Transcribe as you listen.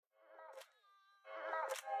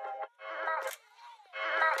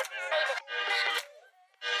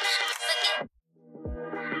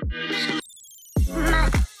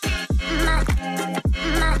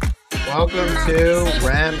welcome to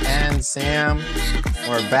Rem and Sam.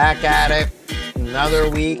 We're back at it. Another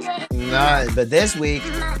week. But this week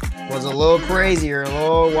was a little crazier, a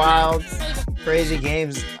little wild, crazy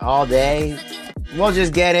games all day. We'll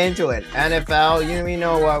just get into it. NFL, you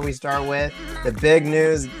know what we start with. The big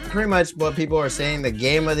news, pretty much what people are saying, the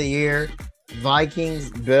game of the year,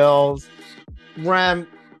 Vikings, Bills. Rem,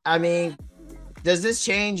 I mean, does this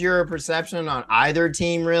change your perception on either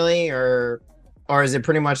team really, or is it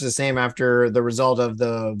pretty much the same after the result of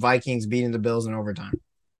the Vikings beating the Bills in overtime?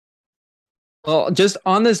 Well, just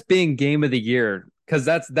on this being game of the year, because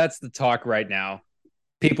that's the talk right now.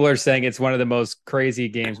 People are saying it's one of the most crazy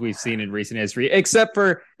games we've seen in recent history, except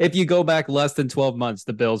for if you go back less than 12 months,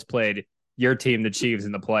 the Bills played your team, the Chiefs,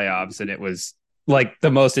 in the playoffs, and it was like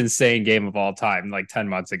the most insane game of all time, like 10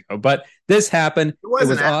 months ago. But this happened. It It wasn't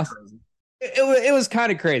was that awesome. crazy. It was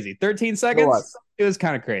kind of crazy. 13 It seconds. was. It was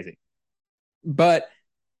kind of crazy. But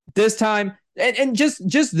this time, and just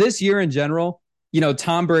this year in general,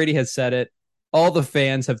 Tom Brady has said it. All the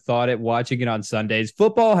fans have thought it watching it on Sundays.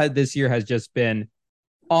 Football this year has just been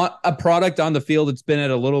a product on the field. It's been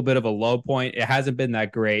at a little bit of a low point. It hasn't been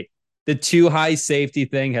that great. The too high safety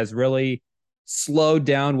thing has really slowed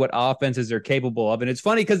down what offenses are capable of. And it's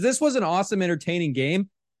funny because this was an awesome, entertaining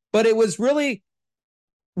game, but it was really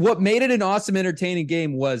what made it an awesome, entertaining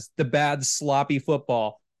game was the bad, sloppy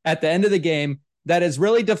football at the end of the game that has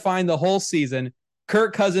really defined the whole season.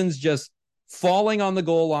 Kirk Cousins just falling on the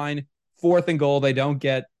goal line, 4th and goal. They don't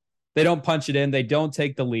punch it in. They don't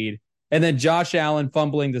take the lead. And then Josh Allen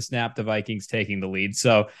fumbling the snap, the Vikings taking the lead.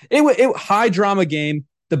 So it high drama game.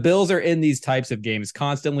 The Bills are in these types of games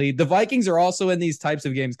constantly. The Vikings are also in these types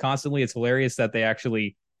of games constantly. It's hilarious that they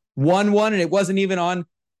actually won one, and it wasn't even on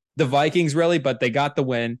the Vikings really, but they got the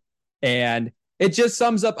win. And it just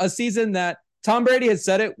sums up a season that Tom Brady has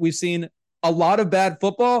said it. We've seen a lot of bad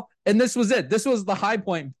football, and this was it. This was the high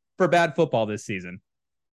point for bad football this season.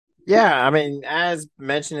 Yeah, I mean, as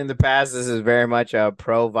mentioned in the past, this is very much a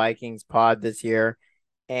pro Vikings pod this year.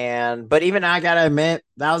 But even I gotta admit,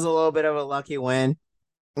 that was a little bit of a lucky win.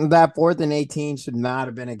 That 4th and 18 should not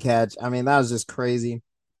have been a catch. I mean, that was just crazy.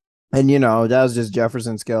 And that was just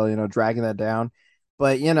Jefferson skill, dragging that down.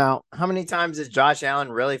 But how many times is Josh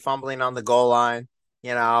Allen really fumbling on the goal line,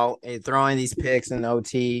 and throwing these picks in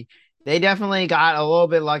OT? They definitely got a little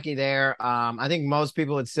bit lucky there. I think most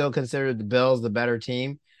people would still consider the Bills the better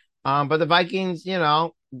team. But the Vikings,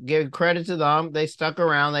 give credit to them. They stuck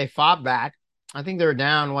around, they fought back. I think they were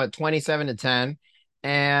down 27-10,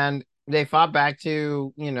 and they fought back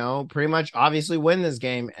to, pretty much obviously win this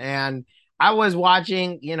game. And I was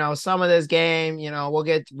watching, some of this game,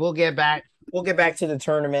 we'll get back to the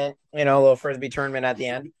tournament, a little frisbee tournament at the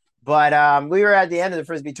end. But we were at the end of the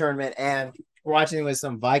frisbee tournament and watching with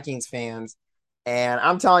some Vikings fans. And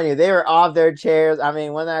I'm telling you, they were off their chairs. I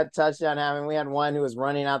mean, when that touchdown happened, we had one who was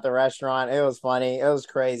running out the restaurant. It was funny. It was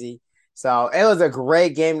crazy. So it was a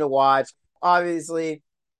great game to watch. Obviously,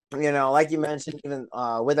 like you mentioned, even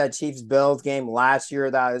with that Chiefs Bills game last year,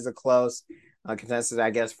 that is a close contested, I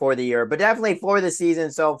guess, for the year. But definitely for the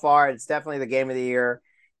season so far, it's definitely the game of the year.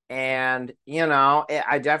 And,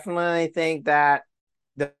 I definitely think that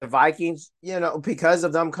the Vikings, because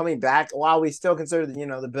of them coming back, while we still consider,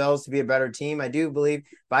 the Bills to be a better team, I do believe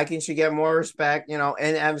Vikings should get more respect, in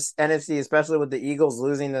NFC, especially with the Eagles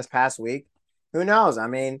losing this past week. Who knows? I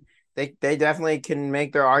mean, they definitely can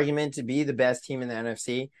make their argument to be the best team in the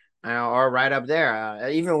NFC, or right up there.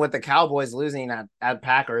 Even with the Cowboys losing at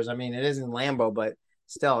Packers, I mean, it is in Lambeau, but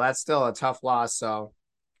still, that's still a tough loss. So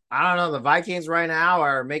I don't know. The Vikings right now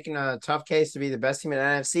are making a tough case to be the best team in the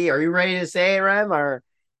NFC. Are you ready to say it, Rem? Or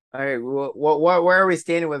all right, where are we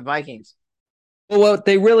standing with Vikings? Well, what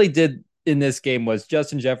they really did in this game was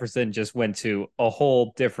Justin Jefferson just went to a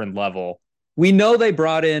whole different level. We know they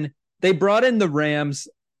brought in the Rams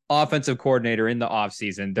offensive coordinator in the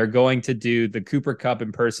offseason. They're going to do the Cooper Cup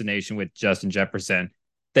impersonation with Justin Jefferson.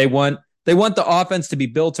 They want the offense to be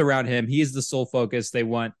built around him. He's the sole focus. They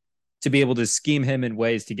want to be able to scheme him in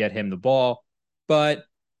ways to get him the ball. But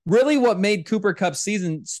really what made Cooper Cup's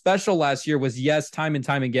season special last year was, yes, time and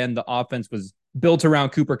time again, the offense was built around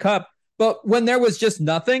Cooper Cup. But when there was just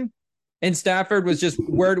nothing and Stafford was just,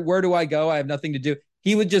 where do I go? I have nothing to do.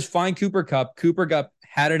 He would just find Cooper Cup. Cooper Cup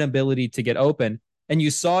had an ability to get open. And you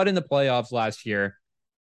saw it in the playoffs last year.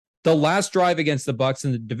 The last drive against the Bucs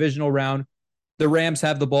in the divisional round, the Rams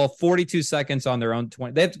have the ball 42 seconds on their own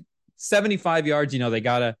 20. They have 75 yards. They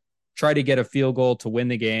got to try to get a field goal to win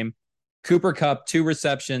the game. Cooper Cup, 2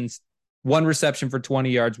 receptions, 1 reception for 20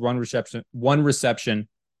 yards, one reception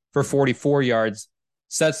for 44 yards,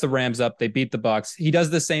 sets the Rams up. They beat the Bucs. He does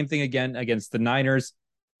the same thing again against the Niners.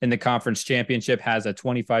 in the conference championship, has a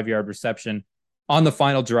 25-yard reception on the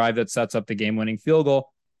final drive that sets up the game-winning field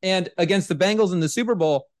goal. And against the Bengals in the Super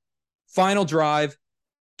Bowl, final drive,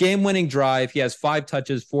 game-winning drive. He has 5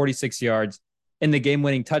 touches, 46 yards in the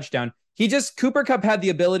game-winning touchdown. Cooper Kupp had the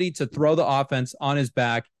ability to throw the offense on his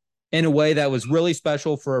back in a way that was really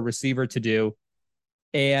special for a receiver to do.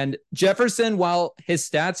 And Jefferson, while his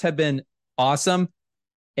stats have been awesome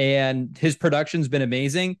and his production's been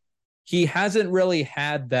amazing, he hasn't really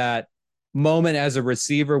had that moment as a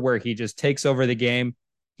receiver where he just takes over the game.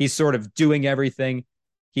 He's sort of doing everything.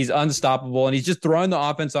 He's unstoppable, and he's just throwing the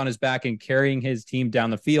offense on his back and carrying his team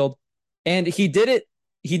down the field. And he did it.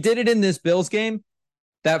 He did it in this Bills game.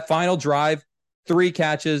 That final drive, 3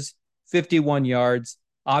 catches, 51 yards,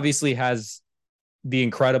 obviously has the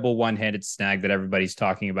incredible one-handed snag that everybody's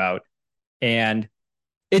talking about. And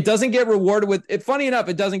it doesn't get rewarded with it. Funny enough,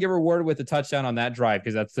 it doesn't get rewarded with a touchdown on that drive,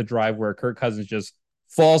 because that's the drive where Kirk Cousins just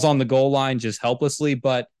falls on the goal line just helplessly.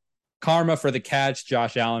 But karma for the catch,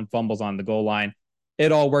 Josh Allen fumbles on the goal line.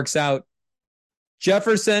 It all works out.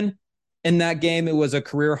 Jefferson, in that game, it was a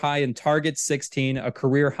career high in targets, 16, a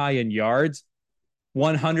career high in yards,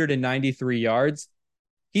 193 yards.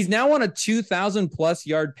 He's now on a 2,000 plus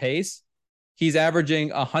yard pace. He's averaging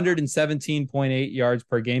 117.8 yards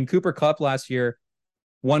per game. Cooper Kupp last year,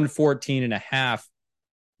 114.5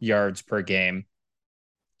 yards per game.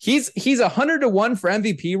 He's 100-1 for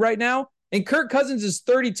MVP right now, and Kirk Cousins is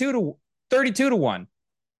 32-1.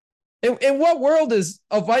 In what world is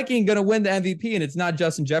a Viking going to win the MVP and it's not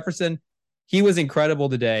Justin Jefferson? He was incredible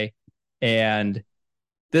today. And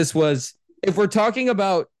this was, if we're talking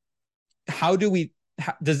about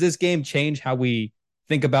does this game change how we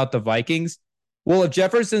think about the Vikings? Well, if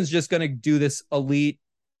Jefferson's just going to do this elite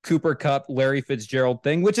Cooper Kupp, Larry Fitzgerald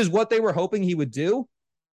thing, which is what they were hoping he would do,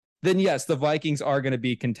 then yes, the Vikings are going to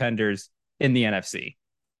be contenders in the NFC.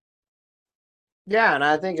 Yeah, and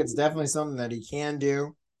I think it's definitely something that he can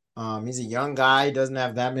do. He's a young guy, doesn't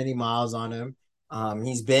have that many miles on him.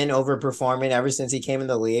 He's been overperforming ever since he came in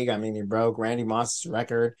the league. I mean, he broke Randy Moss's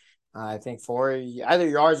record, I think, for either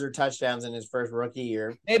yards or touchdowns in his first rookie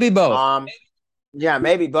year. Maybe both. Yeah,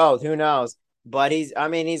 maybe both. Who knows? But he's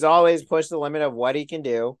always pushed the limit of what he can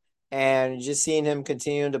do, and just seeing him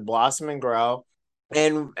continue to blossom and grow.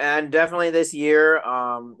 And definitely this year,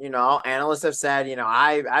 analysts have said,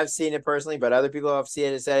 I've seen it personally, but other people have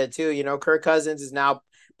said it too. Kirk Cousins is now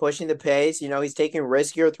pushing the pace. He's taking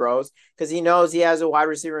riskier throws because he knows he has a wide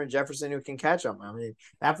receiver in Jefferson who can catch him. I mean,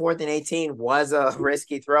 that 4th and 18 was a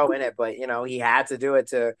risky throw in it, but he had to do it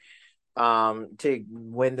to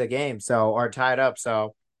win the game, or tie it up.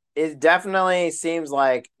 So it definitely seems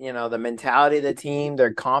like, the mentality of the team,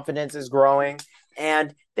 their confidence is growing,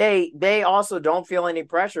 and they also don't feel any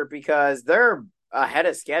pressure because they're ahead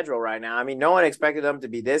of schedule right now. I mean, no one expected them to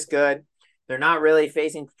be this good. They're not really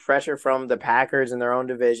facing pressure from the Packers in their own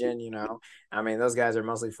division. I mean, those guys are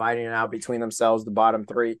mostly fighting it out between themselves, the bottom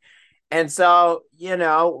 3. And so,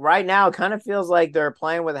 right now it kind of feels like they're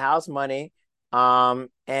playing with house money. And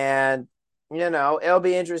it'll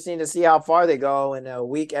be interesting to see how far they go in a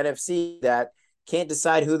weak NFC that can't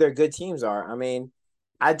decide who their good teams are. I mean,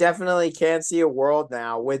 I definitely can see a world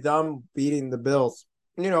now with them beating the Bills,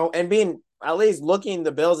 and being at least looking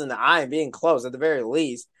the Bills in the eye and being close at the very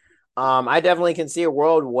least. I definitely can see a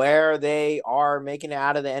world where they are making it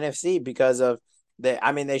out of the NFC because of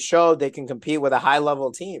they showed they can compete with a high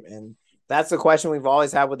level team. And that's the question we've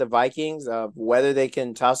always had with the Vikings of whether they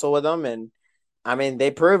can tussle with them. And I mean, they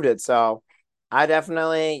proved it. So I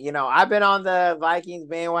definitely, I've been on the Vikings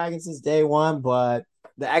bandwagon since day one, but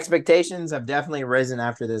the expectations have definitely risen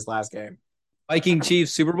after this last game. Viking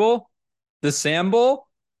Chiefs Super Bowl, the Sam Bowl.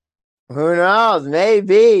 Who knows?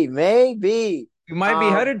 Maybe. You might be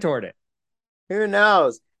headed toward it. Who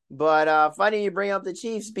knows? But funny you bring up the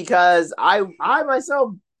Chiefs because I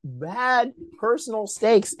myself had personal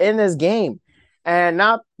stakes in this game. And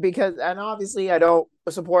obviously I don't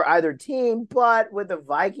support either team, but with the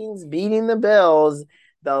Vikings beating the Bills,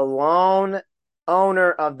 the lone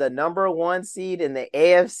owner of the number 1 seed in the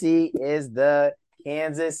AFC is the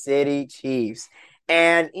Kansas City Chiefs.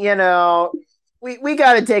 And, we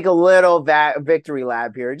got to take a little victory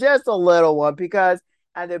lap here, just a little one, because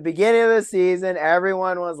at the beginning of the season,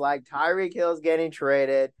 everyone was like, Tyreek Hill's getting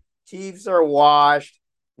traded. Chiefs are washed.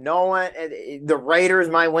 No one, the Raiders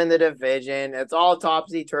might win the division. It's all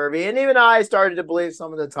topsy-turvy. And even I started to believe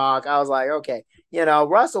some of the talk. I was like, okay,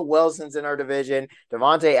 Russell Wilson's in our division.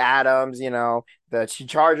 Devontae Adams, the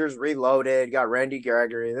Chargers reloaded, got Randy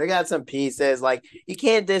Gregory. They got some pieces. Like, you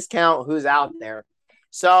can't discount who's out there.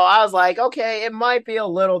 So I was like, okay, it might be a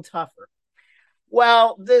little tougher.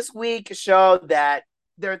 Well, this week showed that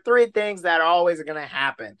there are three things that are always going to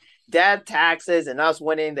happen: death, taxes, and us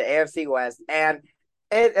winning the AFC West. And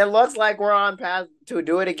it looks like we're on path to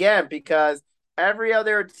do it again because every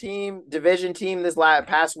other team, division team, this last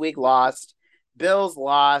past week lost. Bills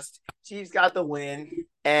lost. Chiefs got the win.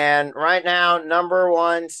 And right now, number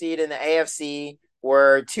one seed in the AFC.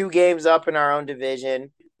 We're 2 games up in our own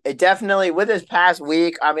division. It definitely, with this past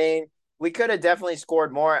week, I mean, we could have definitely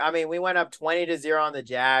scored more. I mean, we went up 20-0 on the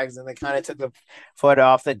Jags and they kind of took the foot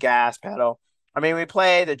off the gas pedal. I mean, we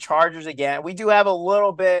play the Chargers again. We do have a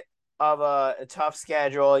little bit of a tough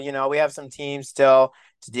schedule. You know, we have some teams still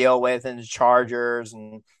to deal with in the Chargers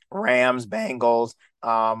and Rams, Bengals.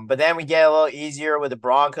 But then we get a little easier with the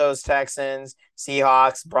Broncos, Texans,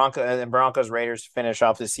 Seahawks, Broncos, Raiders to finish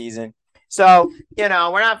off the season. So, you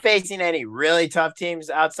know, we're not facing any really tough teams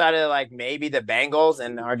outside of like maybe the Bengals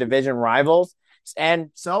and our division rivals.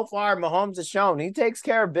 And so far, Mahomes has shown he takes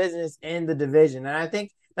care of business in the division. And I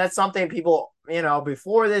think that's something people, you know,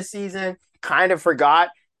 before this season kind of forgot.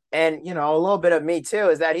 And, you know, a little bit of me too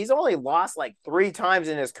is that he's only lost like 3 times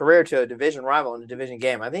in his career to a division rival in a division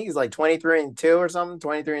game. I think he's like 23-2 or something,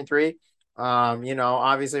 23-3. You know,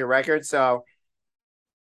 obviously a record. So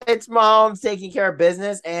it's Mahomes taking care of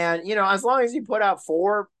business. And, you know, as long as you put out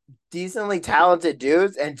 4 decently talented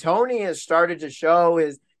dudes, and Tony has started to show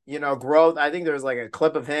his, you know, growth. I think there's like a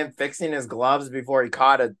clip of him fixing his gloves before he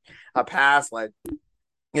caught a pass, like,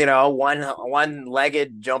 you know, one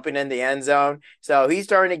legged jumping in the end zone. So he's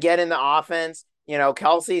starting to get in the offense. You know,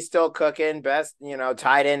 Kelsey's still cooking, best, you know,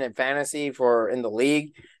 tight end in fantasy for in the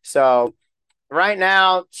league. So right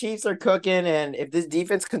now, Chiefs are cooking, and if this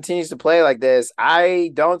defense continues to play like this,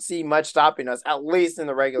 I don't see much stopping us, at least in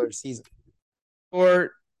the regular season.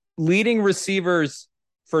 Or leading receivers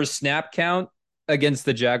for snap count against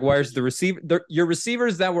the Jaguars, your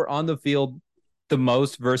receivers that were on the field the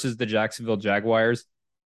most versus the Jacksonville Jaguars.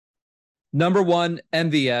 Number one,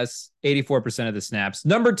 MVS, 84% of the snaps.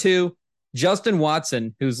 Number two, Justin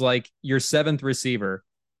Watson, who's like your seventh receiver.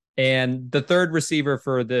 And the third receiver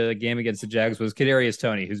for the game against the Jags was Kadarius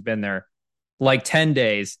Toney, who's been there like 10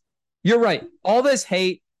 days. You're right. All this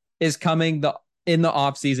hate is coming in the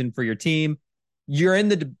offseason for your team. You're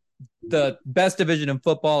in the best division in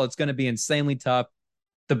football. It's going to be insanely tough.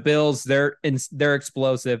 The Bills, they're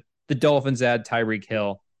explosive. The Dolphins add Tyreek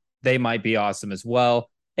Hill. They might be awesome as well.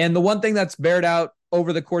 And the one thing that's bared out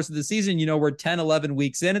over the course of the season, you know, we're 10, 11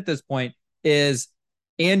 weeks in at this point, is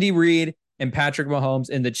Andy Reid and Patrick Mahomes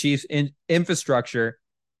and the Chiefs infrastructure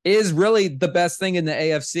is really the best thing in the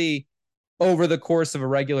AFC over the course of a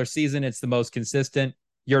regular season. It's the most consistent.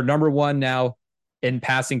 You're number one now in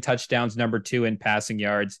passing touchdowns, number two in passing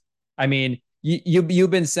yards. I mean, you've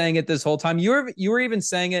been saying it this whole time. You were even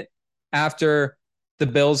saying it after the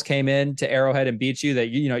Bills came in to Arrowhead and beat you that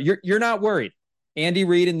you're not worried. Andy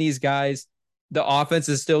Reid and these guys, the offense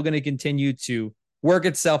is still going to continue to work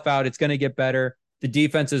itself out. It's going to get better. The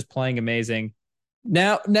defense is playing amazing.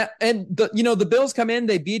 Now, and the Bills come in,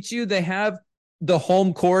 they beat you. They have the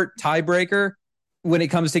home court tiebreaker when it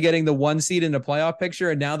comes to getting the 1 seed in the playoff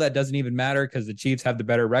picture. And now that doesn't even matter because the Chiefs have the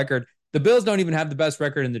better record. The Bills don't even have the best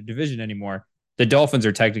record in the division anymore. The Dolphins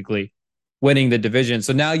are technically winning the division.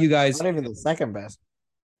 So now Not even the second best.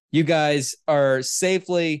 You guys are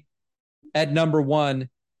safely at number one,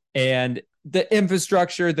 and the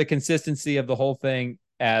infrastructure, the consistency of the whole thing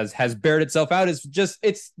has bared itself out.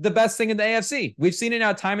 It's the best thing in the AFC. We've seen it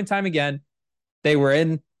now time and time again. They were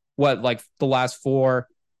in the last 4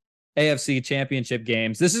 AFC championship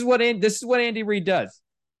games. This is what Andy Reid does.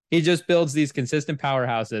 He just builds these consistent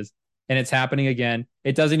powerhouses, and it's happening again.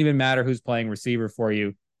 It doesn't even matter who's playing receiver for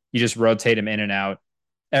you. You just rotate them in and out.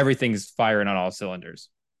 Everything's firing on all cylinders.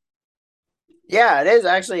 Yeah, it is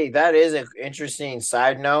actually. That is an interesting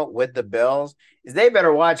side note with the Bills. Is they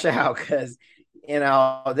better watch out because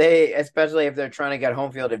they, especially if they're trying to get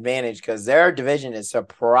home field advantage, because their division is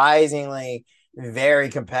surprisingly very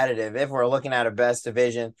competitive. If we're looking at a best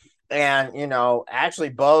division, and actually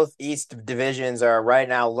both East divisions are right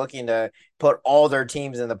now looking to put all their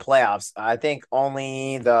teams in the playoffs. I think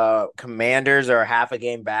only the Commanders are half a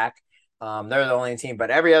game back. They're the only team, but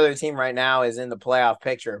every other team right now is in the playoff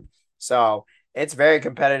picture. So it's very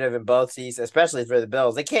competitive in both seats, especially for the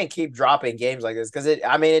Bills. They can't keep dropping games like this because it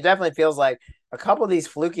definitely feels like a couple of these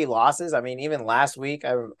fluky losses. I mean, even last week,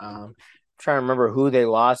 I'm trying to remember who they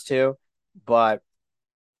lost to, but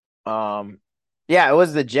yeah, it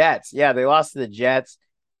was the Jets. Yeah, they lost to the Jets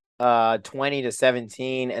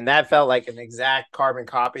 20-17, and that felt like an exact carbon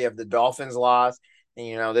copy of the Dolphins loss.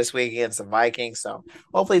 And, this week against the Vikings. So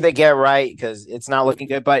hopefully they get right because it's not looking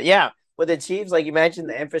good. But yeah, with the Chiefs, like you mentioned,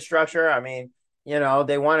 the infrastructure. I mean,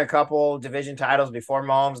 They won a couple division titles before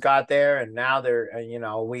Mahomes got there, and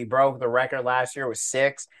now we broke the record last year with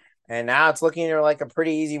six, and now it's looking like a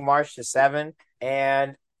pretty easy march to seven.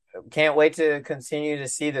 And can't wait to continue to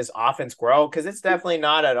see this offense grow because it's definitely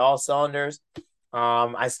not at all cylinders.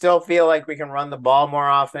 I still feel like we can run the ball more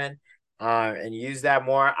often, and use that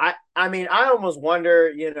more. I mean, I almost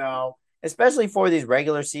wonder, especially for these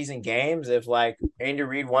regular season games, if like Andy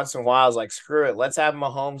Reid once in a while is like, screw it, let's have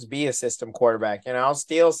Mahomes be a system quarterback.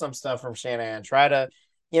 Steal some stuff from Shanahan, try to,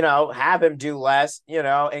 have him do less,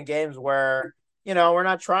 in games where we're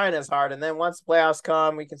not trying as hard. And then once the playoffs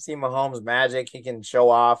come, we can see Mahomes' magic. He can show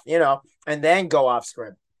off, and then go off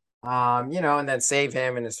script, and then save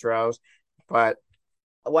him in his throws. But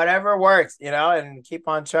whatever works, and keep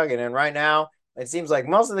on chugging. And right now, it seems like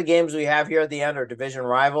most of the games we have here at the end are division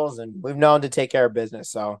rivals, and we've known to take care of business.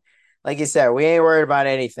 So, like you said, we ain't worried about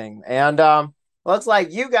anything. And looks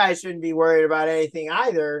like you guys shouldn't be worried about anything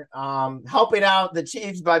either. Helping out the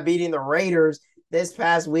Chiefs by beating the Raiders this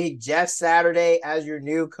past week. Jeff Saturday as your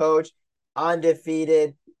new coach,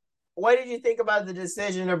 undefeated. What did you think about the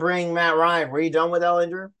decision to bring Matt Ryan? Were you done with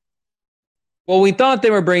Ellinger? Well, we thought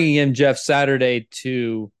they were bringing in Jeff Saturday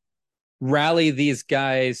to rally these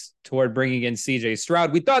guys toward bringing in CJ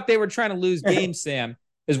Stroud. We thought they were trying to lose games, Sam,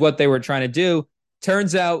 is what they were trying to do.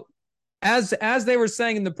 Turns out, as they were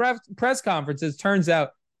saying in the press conferences, turns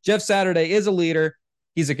out Jeff Saturday is a leader.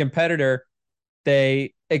 He's a competitor.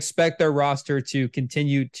 They expect their roster to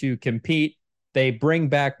continue to compete. They bring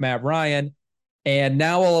back Matt Ryan. And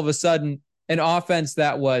now all of a sudden, an offense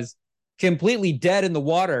that was completely dead in the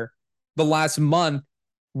water the last month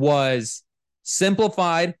was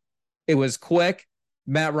simplified. It was quick.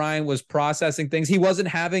 Matt Ryan was processing things. He wasn't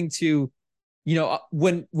having to,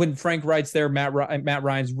 when Frank writes there, Matt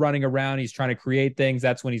Ryan's running around. He's trying to create things.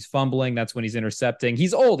 That's when he's fumbling. That's when he's intercepting.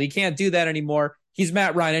 He's old. He can't do that anymore. He's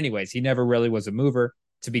Matt Ryan anyways. He never really was a mover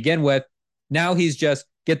to begin with. Now he's just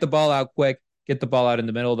get the ball out quick, get the ball out in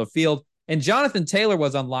the middle of the field. And Jonathan Taylor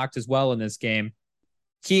was unlocked as well in this game.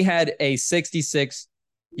 He had a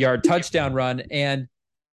 66-yard touchdown run. And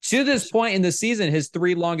to this point in the season, his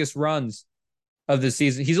three longest runs of the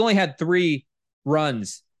season, he's only had three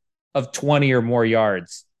runs of 20 or more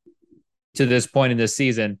yards to this point in this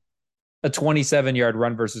season. A 27-yard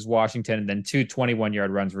run versus Washington, and then two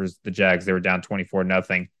 21-yard runs versus the Jags. They were down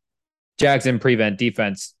 24-0. Jags in prevent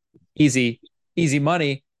defense, easy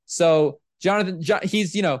money. So Jonathan,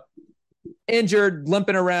 he's injured,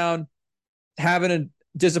 limping around, having a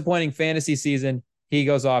disappointing fantasy season. He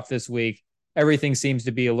goes off this week. Everything seems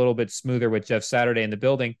to be a little bit smoother with Jeff Saturday in the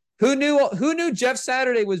building. Who knew Jeff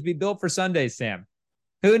Saturday was be built for Sundays, Sam?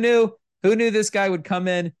 Who knew this guy would come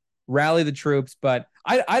in, rally the troops? But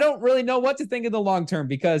I don't really know what to think in the long term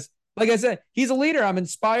because, like I said, he's a leader. I'm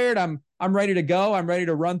inspired. I'm ready to go. I'm ready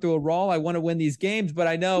to run through a roll. I want to win these games, but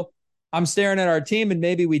I know I'm staring at our team and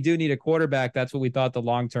maybe we do need a quarterback. That's what we thought the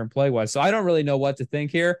long-term play was. So I don't really know what to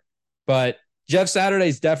think here, but Jeff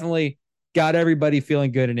Saturday's definitely got everybody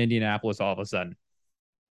feeling good in Indianapolis all of a sudden.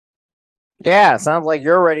 Yeah, sounds like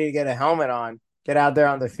you're ready to get a helmet on, get out there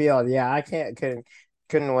on the field. Yeah, I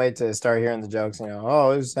couldn't wait to start hearing the jokes.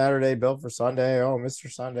 Oh, it was Saturday built for Sunday. Oh,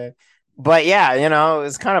 Mr. Sunday. But yeah,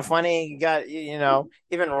 it's kind of funny. You got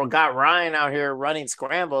even got Ryan out here running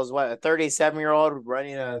scrambles. What, a 37-year-old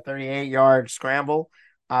running a 38-yard scramble.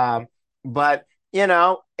 But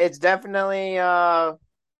it's definitely. I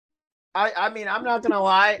mean, I'm not gonna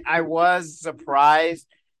lie. I was surprised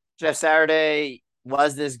Jeff Saturday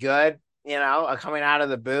was this good. Coming out of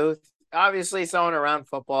the booth. Obviously, someone around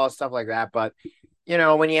football stuff like that. But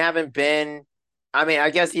when you haven't been. I mean, I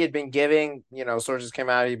guess he had been giving, sources came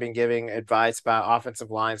out, he'd been giving advice about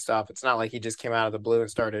offensive line stuff. It's not like he just came out of the blue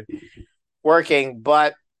and started working,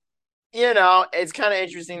 but it's kind of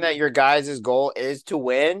interesting that your guys' goal is to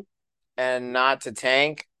win and not to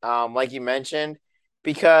tank, like you mentioned,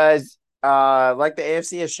 because like the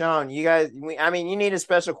AFC has shown, you guys, I mean, you need a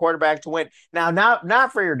special quarterback to win. Now,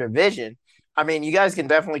 not for your division. I mean, you guys can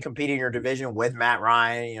definitely compete in your division with Matt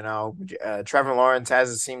Ryan. Trevor Lawrence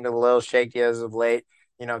hasn't seemed a little shaky as of late.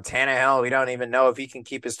 Tannehill, we don't even know if he can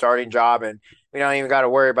keep his starting job, and we don't even got to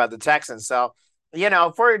worry about the Texans. So,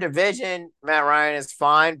 for your division, Matt Ryan is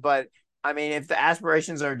fine. But I mean, if the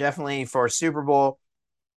aspirations are definitely for Super Bowl,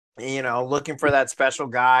 looking for that special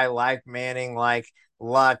guy like Manning, like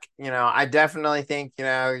Luck, I definitely think, you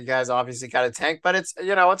guys obviously got to tank, but it's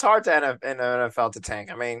hard to in the NFL to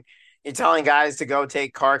tank. I mean, you're telling guys to go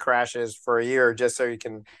take car crashes for a year just so you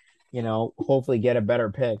can, hopefully get a better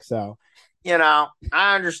pick. So, I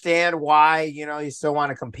understand why, you still want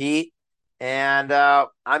to compete And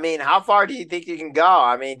I mean, how far do you think you can go?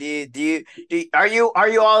 I mean, are you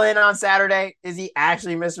all in on Saturday? Is he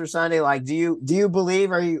actually Mr. Sunday? Like, do you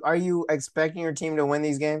believe? Are you expecting your team to win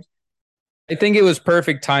these games? I think it was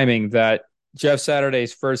perfect timing that Jeff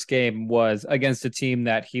Saturday's first game was against a team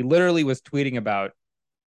that he literally was tweeting about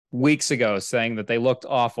weeks ago, saying that they looked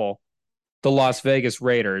awful. The Las Vegas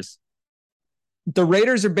Raiders. The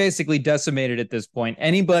Raiders are basically decimated at this point.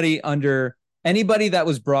 Anybody that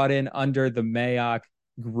was brought in under the Mayock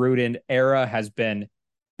Gruden era has been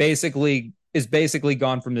basically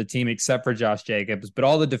gone from the team except for Josh Jacobs, but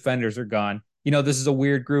all the defenders are gone. This is a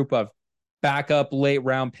weird group of backup late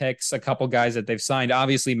round picks, a couple guys that they've signed.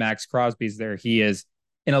 Obviously, Max Crosby's there. He is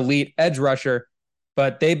an elite edge rusher,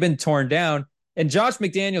 but they've been torn down. And Josh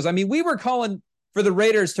McDaniels, I mean, we were calling for the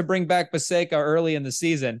Raiders to bring back Baseka early in the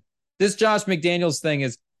season. This Josh McDaniels thing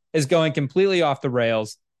is going completely off the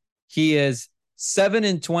rails. He is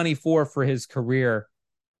 7-24 for his career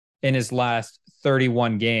in his last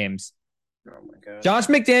 31 games. Oh my god. Josh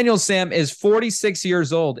McDaniels, Sam, is 46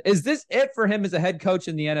 years old. Is this it for him as a head coach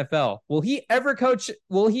in the NFL? Will he ever coach?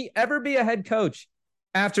 Will he ever be a head coach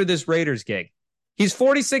after this Raiders gig? He's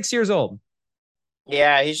 46 years old.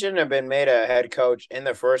 Yeah, he shouldn't have been made a head coach in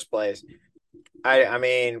the first place. I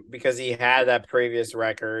mean, because he had that previous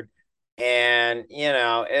record. And,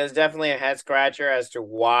 it was definitely a head scratcher as to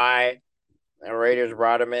why the Raiders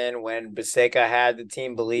brought him in when Baseka had the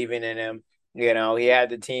team believing in him. He had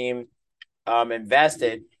the team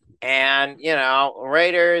invested. And,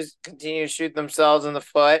 Raiders continue to shoot themselves in the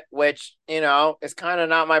foot, which, is kind of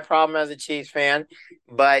not my problem as a Chiefs fan.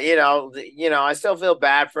 But, I still feel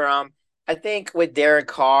bad for him. I think with Derek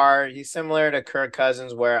Carr, he's similar to Kirk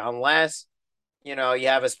Cousins, where unless you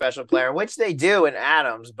have a special player, which they do in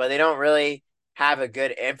Adams, but they don't really have a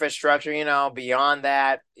good infrastructure, beyond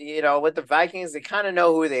that. With the Vikings, they kind of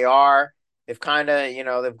know who they are. They've kind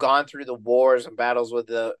of, they've gone through the wars and battles with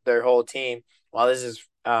their whole team. While this is,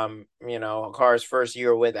 Carr's first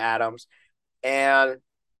year with Adams. And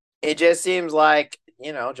it just seems like,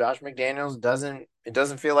 Josh McDaniels it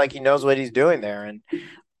doesn't feel like he knows what he's doing there.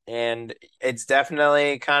 And it's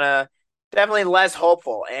definitely less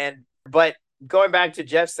hopeful. But going back to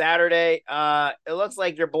Jeff Saturday, it looks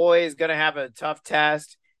like your boy is gonna have a tough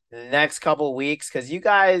test in the next couple of weeks because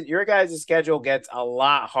your guys' schedule gets a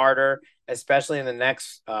lot harder, especially in the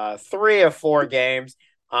next 3 or 4 games.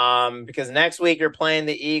 Because next week you're playing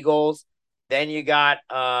the Eagles, then you get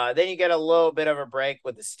a little bit of a break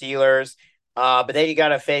with the Steelers. But then you got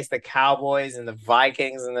to face the Cowboys and the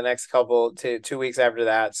Vikings in the next 2 weeks after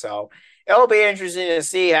that. So it'll be interesting to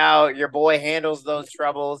see how your boy handles those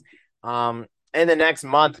troubles in the next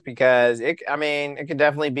month because it could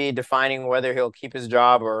definitely be defining whether he'll keep his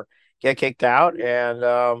job or get kicked out. And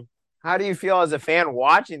how do you feel as a fan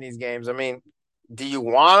watching these games? I mean, do you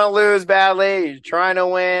want to lose badly? Are you trying to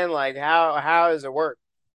win? Like how does it work?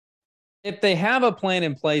 If they have a plan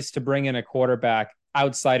in place to bring in a quarterback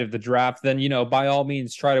outside of the draft, then by all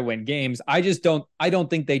means try to win games. I don't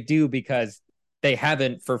think they do because they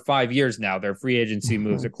haven't for 5 years now. Their free agency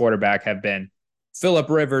moves at quarterback have been Phillip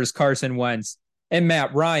Rivers, Carson Wentz, and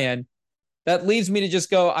Matt Ryan. That leads me to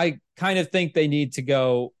just go, I kind of think they need to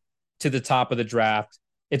go to the top of the draft.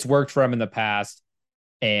 It's worked for them in the past.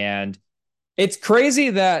 And it's crazy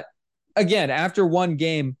that, again, after one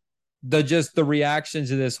game, the reaction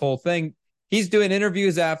to this whole thing, he's doing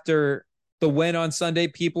interviews after the win on Sunday.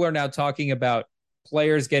 People are now talking about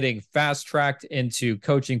players getting fast tracked into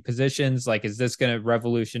coaching positions. Like, is this going to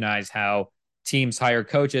revolutionize how teams hire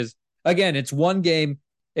coaches? Again, it's one game.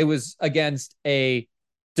 It was against a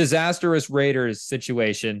disastrous Raiders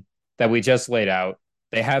situation that we just laid out.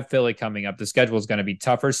 They have Philly coming up. The schedule is going to be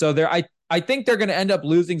tougher. So I think they're going to end up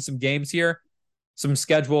losing some games here, some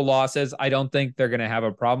schedule losses. I don't think they're going to have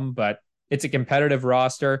a problem, but it's a competitive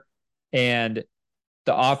roster. And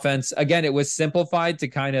the offense, again, it was simplified to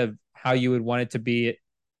kind of how you would want it to be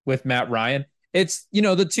with Matt Ryan. It's, the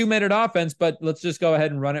 2-minute offense, but let's just go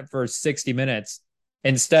ahead and run it for 60 minutes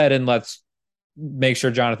instead. And let's make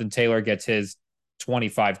sure Jonathan Taylor gets his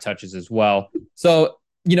 25 touches as well. So,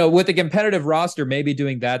 with a competitive roster, maybe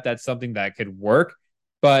doing that's something that could work.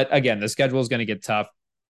 But again, the schedule is going to get tough.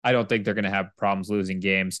 I don't think they're going to have problems losing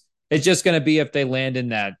games. It's just going to be if they land in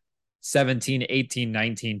that 17, 18,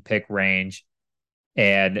 19 pick range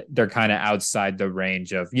and they're kind of outside the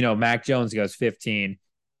range of, Mac Jones goes 15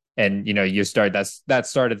 and, that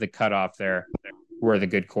started the cutoff there where the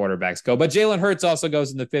good quarterbacks go. But Jalen Hurts also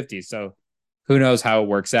goes in the 50s. So who knows how it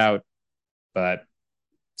works out. But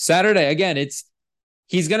Saturday, again,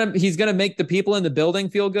 he's going to make the people in the building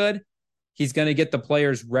feel good. He's going to get the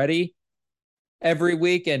players ready. every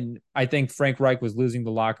week. And I think Frank Reich was losing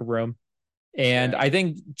the locker room. And Yeah. I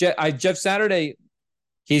think Jeff Saturday,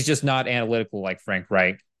 he's just not analytical like Frank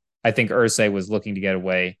Reich. I think Irsay was looking to get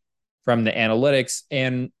away from the analytics,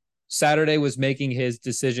 and Saturday was making his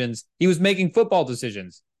decisions. He was making football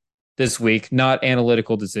decisions this week, not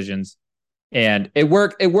analytical decisions. And it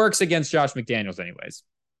works against Josh McDaniels anyways.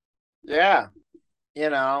 Yeah.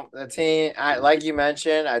 The team, like you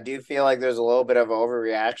mentioned, I do feel like there's a little bit of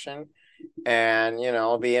overreaction. And,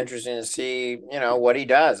 it'll be interesting to see, what he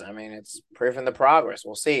does. I mean, it's proof in the progress.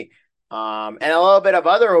 We'll see. And a little bit of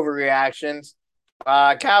other overreactions.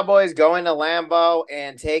 Cowboys going to Lambeau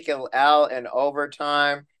and take an L in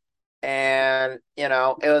overtime. And, it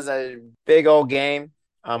was a big old game.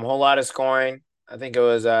 Whole lot of scoring. I think it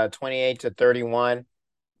was 28-31.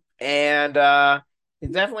 And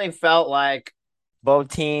it definitely felt like both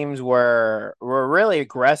teams were really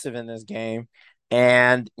aggressive in this game.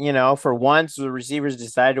 And, for once the receivers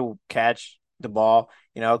decided to catch the ball.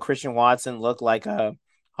 Christian Watson looked like a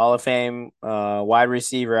Hall of Fame wide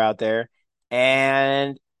receiver out there.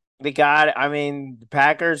 And the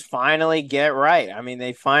Packers finally get right. I mean,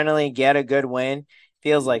 they finally get a good win.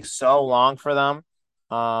 Feels like so long for them.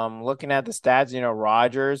 Looking at the stats,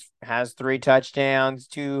 Rodgers has 3 touchdowns,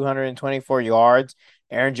 224 yards.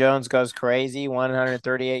 Aaron Jones goes crazy,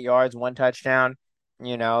 138 yards, 1 touchdown.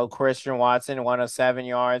 Christian Watson, 107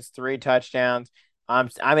 yards, 3 touchdowns.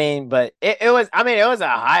 But it was a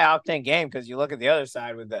high octane game because you look at the other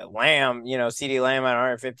side with the Lamb, CD Lamb at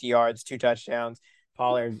 150 yards, 2 touchdowns.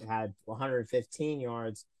 Pollard had 115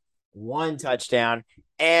 yards, 1 touchdown.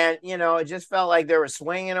 And, it just felt like they were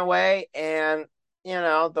swinging away. And,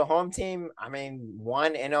 the home team,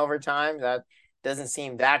 won in overtime. That doesn't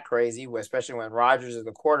seem that crazy, especially when Rodgers is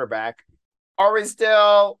the quarterback. Are we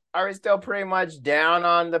still pretty much down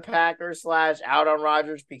on the Packers slash out on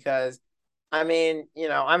Rodgers? Because I'm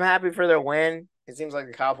happy for their win. It seems like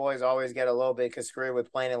the Cowboys always get a little bit screwed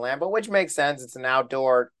with playing in Lambeau, which makes sense. It's an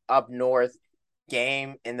outdoor up north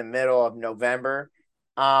game in the middle of November.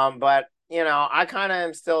 But I kind of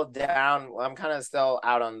am still down. I'm kind of still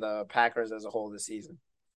out on the Packers as a whole this season.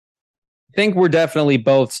 I think we're definitely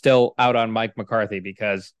both still out on Mike McCarthy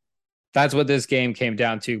because that's what this game came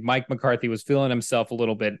down to. Mike McCarthy was feeling himself a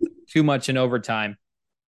little bit too much in overtime.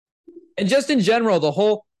 And just in general, the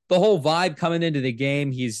whole vibe coming into the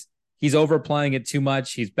game, he's overplaying it too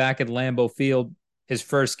much. He's back at Lambeau Field, his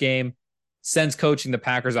first game since coaching the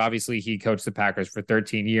Packers. Obviously, he coached the Packers for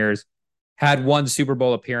 13 years, had one Super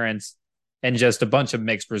Bowl appearance, and just a bunch of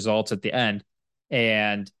mixed results at the end.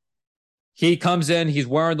 And he comes in, he's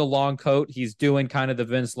wearing the long coat, he's doing kind of the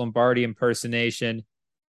Vince Lombardi impersonation.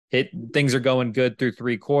 Things are going good through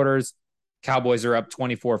 3 quarters. Cowboys are up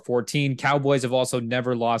 24-14. Cowboys have also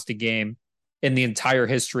never lost a game in the entire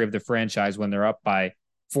history of the franchise when they're up by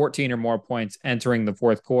 14 or more points entering the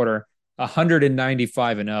fourth quarter.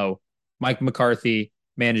 195-0. Mike McCarthy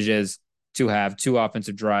manages to have 2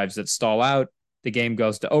 offensive drives that stall out. The game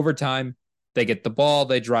goes to overtime. They get the ball.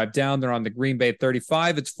 They drive down. They're on the Green Bay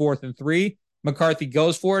 35. It's 4th and 3. McCarthy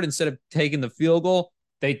goes for it instead of taking the field goal.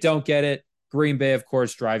 They don't get it. Green Bay, of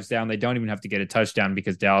course, drives down. They don't even have to get a touchdown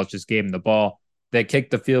because Dallas just gave them the ball. They kick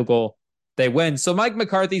the field goal. They win. So Mike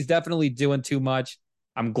McCarthy's definitely doing too much.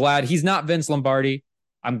 I'm glad he's not Vince Lombardi.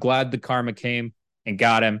 I'm glad the karma came and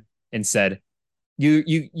got him and said,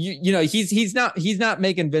 he's not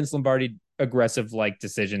making Vince Lombardi aggressive like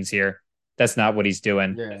decisions here. That's not what he's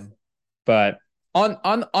doing. Yeah. But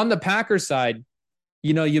on the Packers side,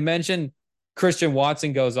 you mentioned Christian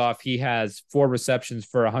Watson goes off. He has 4 receptions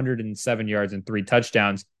for 107 yards and 3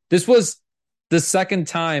 touchdowns. This was the second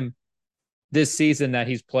time this season that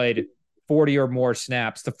he's played 40 or more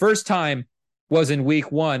snaps. The first time was in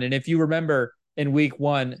week 1. And if you remember in week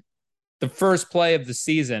 1, the first play of the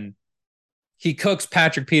season, he cooks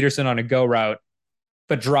Patrick Peterson on a go route,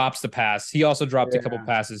 but drops the pass. He also dropped a couple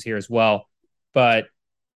passes here as well. But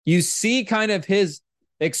you see kind of his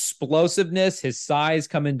explosiveness, his size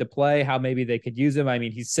come into play, how maybe they could use him.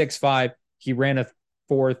 He's 6'5". He ran a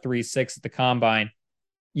 4.36 at the combine.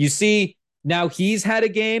 You see now he's had a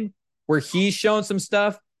game where he's shown some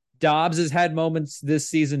stuff. Dobbs has had moments this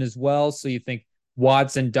season as well. So you think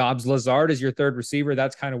Watson, Dobbs, Lazard is your third receiver.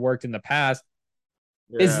 That's kind of worked in the past.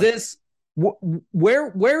 Yeah. Is this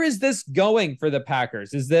where is this going for the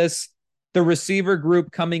Packers? Is this the receiver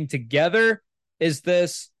group coming together? Is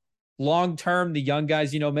this long term, the young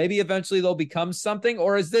guys, maybe eventually they'll become something?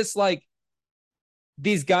 Or is this like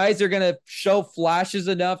these guys are going to show flashes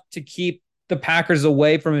enough to keep the Packers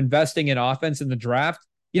away from investing in offense in the draft?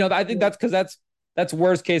 I think that's because that's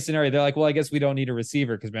worst case scenario. They're like, well, I guess we don't need a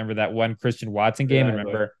receiver because remember that one Christian Watson game? And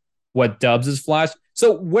remember what Dubs has flashed.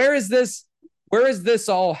 So where is this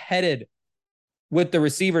all headed with the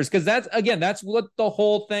receivers? Because that's what the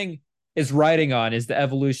whole thing is riding on, is the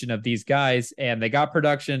evolution of these guys. And they got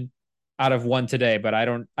production out of one today, but I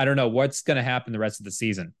don't know what's going to happen the rest of the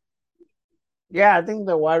season. Yeah, I think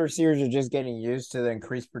the wide receivers are just getting used to the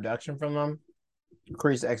increased production from them,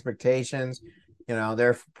 increased expectations.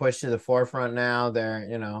 They're pushed to the forefront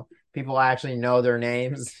now. People actually know their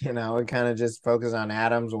names. We kind of just focus on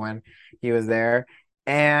Adams when he was there.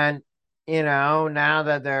 And, now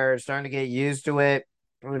that they're starting to get used to it,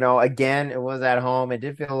 again, it was at home. It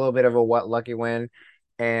did feel a little bit of a what lucky win.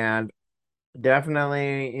 And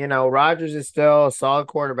definitely, Rodgers is still a solid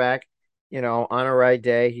quarterback. On a right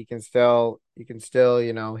day, he can still,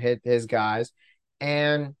 hit his guys.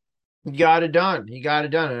 And he got it done. He got it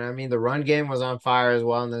done. And I mean, the run game was on fire as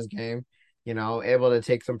well in this game. Able to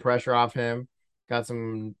take some pressure off him. Got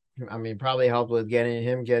some, I mean, probably helped with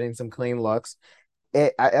getting some clean looks.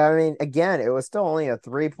 I mean, again, it was still only a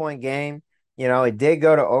 3-point game. It did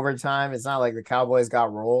go to overtime. It's not like the Cowboys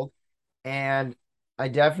got rolled. And I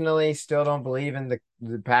definitely still don't believe in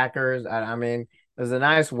the Packers. I mean, it was a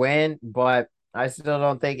nice win, but I still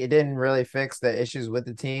don't think it didn't really fix the issues with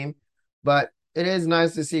the team. But it is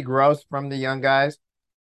nice to see growth from the young guys,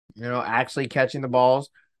 actually catching the balls.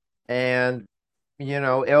 And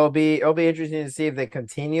it'll be interesting to see if they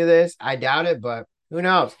continue this. I doubt it, but who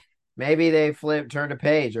knows? Maybe they turned a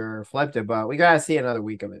page or flipped it, but we gotta see another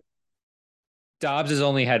week of it. Dobbs has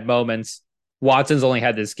only had moments. Watson's only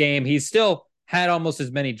had this game. He's still had almost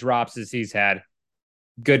as many drops as he's had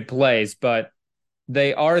good plays, but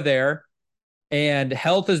they are there. And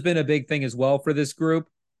health has been a big thing as well for this group,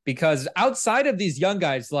 because outside of these young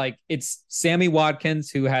guys, like it's Sammy Watkins,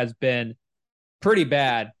 who has been pretty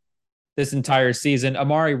bad this entire season.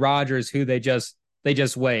 Amari Rogers, who they just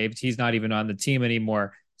waived. He's not even on the team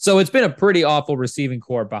anymore. So it's been a pretty awful receiving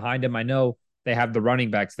core behind him. I know they have the running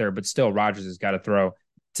backs there, but still Rogers has got to throw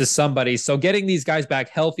to somebody. So getting these guys back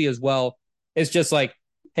healthy as well is just like,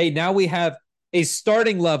 hey, now we have a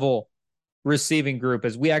starting level receiving group,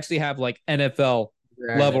 as we actually have like NFL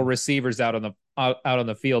level Exactly. receivers out on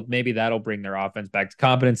the field. Maybe that'll bring their offense back to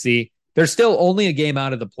competency. They're still only a game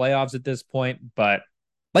out of the playoffs at this point, but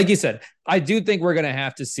like you said, I do think we're going to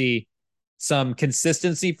have to see some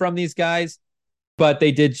consistency from these guys, but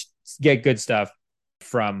they did get good stuff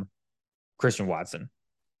from Christian Watson.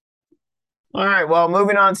 All right. Well,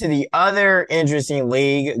 moving on to the other interesting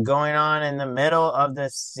league going on in the middle of the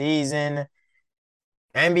season,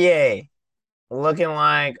 NBA. Looking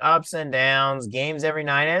like ups and downs, games every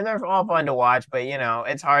night, and they're all fun to watch, but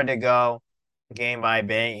it's hard to go game by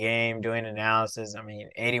game doing analysis. I mean,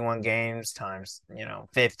 81 games times,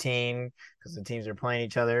 15 because the teams are playing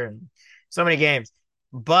each other and so many games.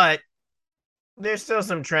 But there's still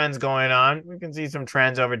some trends going on. We can see some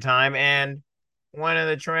trends over time, and one of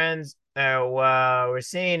the trends we're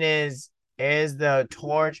seeing is the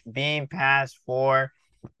torch being passed for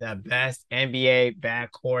the best NBA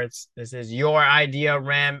backcourts. This is your idea,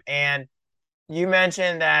 Rem, and you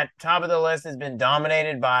mentioned that top of the list has been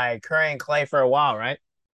dominated by Curry and Clay for a while, right?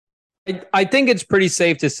 I think it's pretty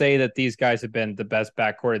safe to say that these guys have been the best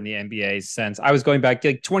backcourt in the NBA since I was going back.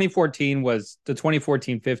 Like 2014 was the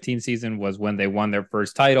 2014-15 season was when they won their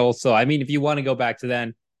first title. So I mean, if you want to go back to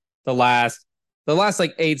then, the last the last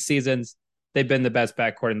like 8 seasons, they've been the best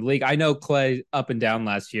backcourt in the league. I know Clay up and down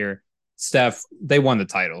last year. Steph, they won the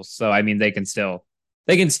titles. So I mean, they can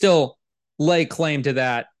still lay claim to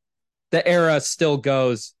that. The era still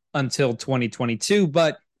goes until 2022,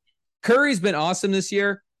 but Curry's been awesome this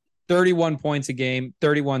year. 31 points a game,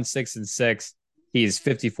 31, 6, and 6. He's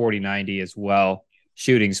 50, 40, 90 as well,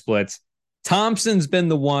 shooting splits. Thompson's been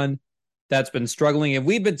the one that's been struggling. And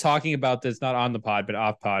we've been talking about this, not on the pod, but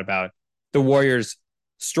off pod, about the Warriors'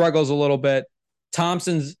 struggles a little bit.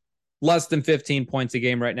 Thompson's less than 15 points a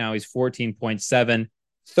game right now. He's 14.7,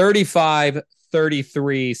 35,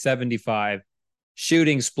 33, 75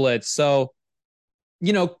 shooting splits. So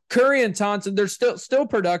Curry and Thompson, they're still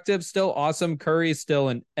productive, still awesome. Curry is still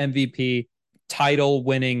an MVP title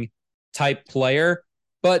winning type player.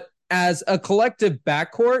 But as a collective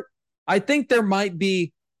backcourt, I think there might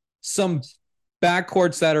be some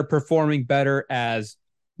backcourts that are performing better as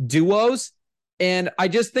duos. And I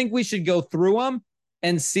just think we should go through them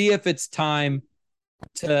and to see if it's time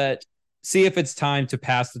to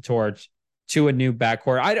pass the torch to a new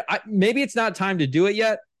backcourt. Maybe it's not time to do it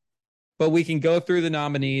yet, but we can go through the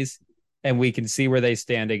nominees and we can see where they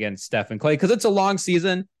stand against Steph and Clay, because it's a long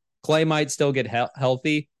season. Clay might still get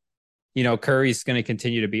healthy. Curry's going to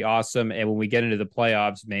continue to be awesome. And when we get into the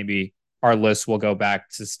playoffs, maybe our list will go back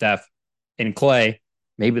to Steph and Clay.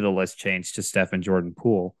 Maybe the list changed to Steph and Jordan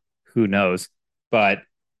Poole. Who knows? But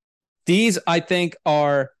these, I think,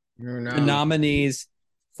 are Who the knows? nominees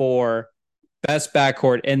for best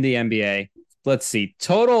backcourt in the NBA. Let's see.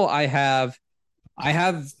 Total, I have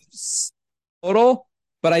total,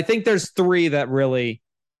 but I think there's three that really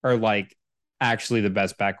are like actually the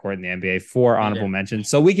best backcourt in the NBA. Four honorable Okay. mentions.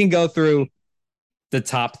 So we can go through the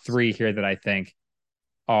top three here that I think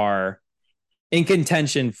are in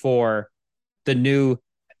contention for the new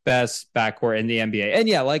best backcourt in the NBA. And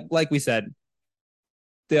yeah, like we said,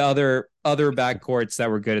 the other backcourts that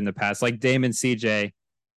were good in the past, like Damon CJ,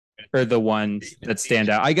 are the ones that stand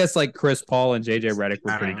out. I guess like Chris Paul and JJ Redick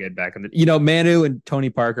were I pretty don't know. good back in the Manu and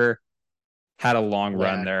Tony Parker had a long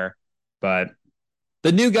run Yeah. there. But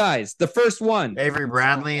the new guys, the first one, Avery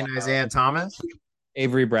Bradley and Isaiah Thomas.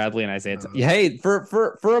 Avery Bradley and Isaiah. Hey,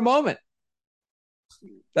 for a moment,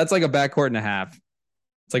 that's like a backcourt and a half.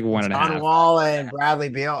 It's like one and a John half. Wall and Bradley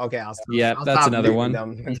Beal. Okay, Yeah, I'll that's stop another doing one.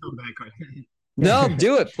 them. No,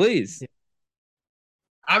 do it, please.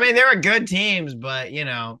 I mean, they were good teams, but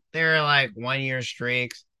they were like 1 year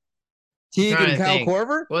streaks. I'm Teague and trying to Kyle think.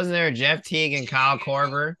 Korver? Wasn't there Jeff Teague and Kyle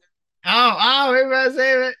Korver? We're about to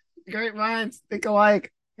save it. Great minds think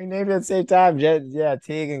alike. We named it at the same time. Yeah,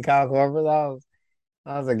 Teague and Kyle Korver.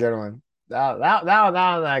 That was a good one. That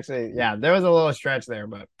was actually, yeah, there was a little stretch there,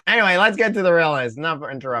 but anyway, let's get to the real list. Not for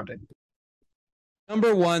interrupting.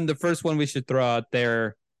 Number one, the first one we should throw out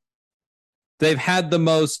there. They've had the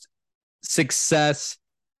most success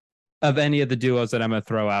of any of the duos that I'm going to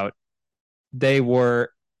throw out. They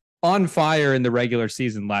were on fire in the regular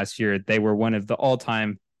season last year. They were one of the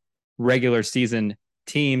all-time regular season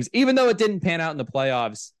teams. Even though it didn't pan out in the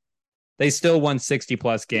playoffs, they still won 60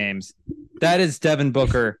 plus games. That is Devin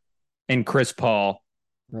Booker and Chris Paul.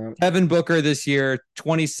 Yeah. Devin Booker this year,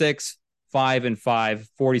 26, 5 and 5,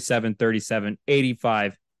 47, 37,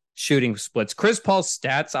 85 shooting splits. Chris Paul's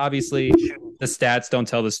stats, obviously, the stats don't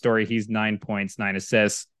tell the story. He's 9 points, 9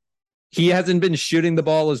 assists. He hasn't been shooting the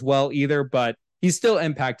ball as well either, but he's still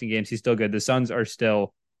impacting games. He's still good. The Suns are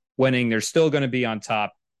still winning. They're still going to be on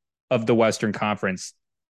top of the Western Conference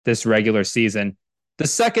this regular season. The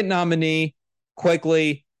second nominee,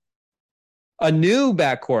 quickly, a new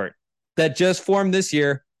backcourt that just formed this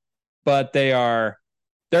year, but they're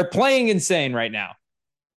playing insane right now.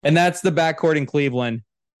 And that's the backcourt in Cleveland.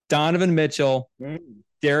 Donovan Mitchell,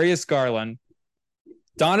 Darius Garland.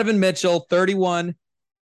 Donovan Mitchell, 31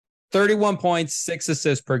 points, 6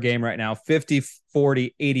 assists per game right now, 50,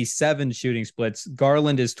 40, 87 shooting splits.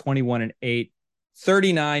 Garland is 21 and 8,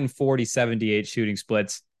 39, 40, 78 shooting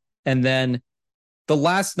splits. And then the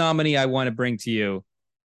last nominee I want to bring to you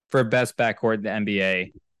for best backcourt in the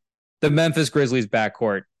NBA, the Memphis Grizzlies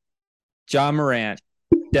backcourt, Ja Morant,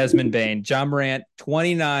 Desmond Bane. Ja Morant,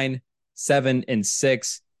 29, 7 and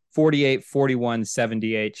 6, 48, 41,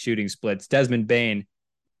 78 shooting splits. Desmond Bane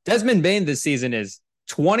this season is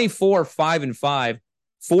 24, 5 and 5,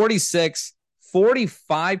 46,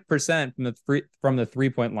 45% from the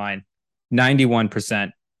 3-point line,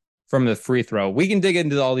 91% from the free throw. We can dig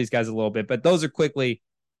into all these guys a little bit, but those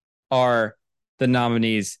are the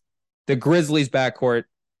nominees. The Grizzlies backcourt,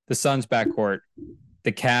 the Suns backcourt,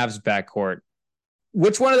 the Cavs backcourt.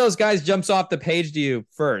 Which one of those guys jumps off the page to you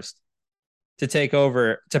first to take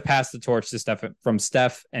over, to pass the torch to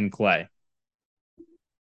Steph and Clay?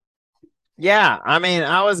 Yeah, I mean,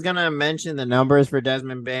 I was gonna mention the numbers for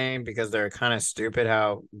Desmond Bane because they're kind of stupid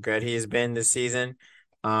how good he's been this season.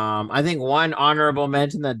 I think one honorable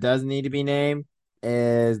mention that does need to be named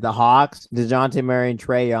is the Hawks, DeJounte Murray and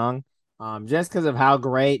Trae Young. Just because of how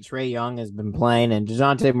great Trae Young has been playing, and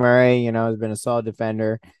DeJounte Murray, has been a solid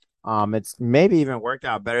defender. It's maybe even worked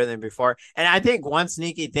out better than before. And I think one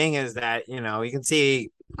sneaky thing is that, you can see,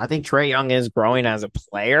 I think Trae Young is growing as a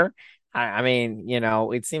player. I mean,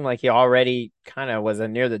 it seemed like he already kind of was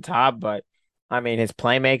near the top, but I mean, his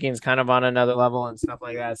playmaking is kind of on another level and stuff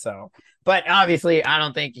like that. So, but obviously, I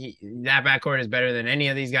don't think that backcourt is better than any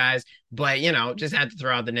of these guys. But just had to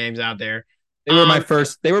throw out the names out there. They were my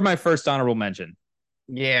first. They were my first honorable mention.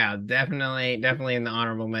 Yeah, definitely in the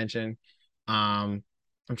honorable mention. I'm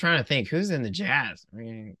trying to think who's in the Jazz. I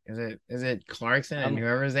mean, is it Clarkson and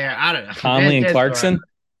whoever's there? I don't know. Conley and Clarkson.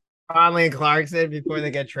 Conley and Clarkson before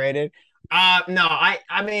they get traded. No,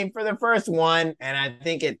 I mean for the first one, and I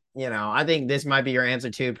think I think this might be your answer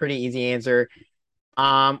too. Pretty easy answer.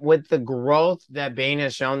 With the growth that Bane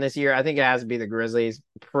has shown this year, I think it has to be the Grizzlies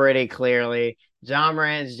pretty clearly. Ja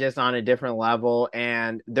Morant is just on a different level,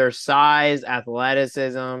 and their size,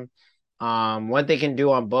 athleticism, what they can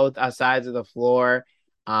do on both sides of the floor.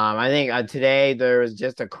 I think today there was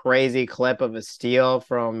just a crazy clip of a steal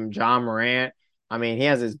from Ja Morant. I mean, he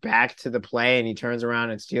has his back to the play and he turns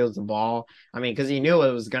around and steals the ball. I mean, because he knew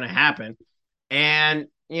it was going to happen. And,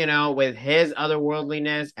 with his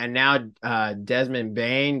otherworldliness and now Desmond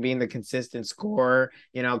Bain being the consistent scorer,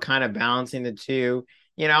 kind of balancing the two,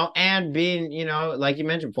 and being, like you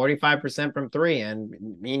mentioned, 45% from three.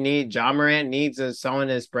 And John Morant needs someone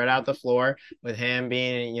to spread out the floor with him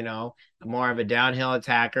being, more of a downhill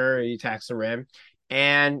attacker. He attacks the rim.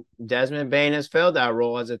 And Desmond Bain has filled that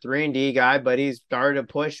role as a 3-and-D guy, but he's started to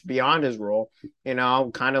push beyond his role,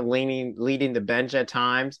 kind of leading the bench at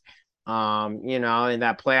times. In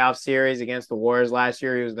that playoff series against the Warriors last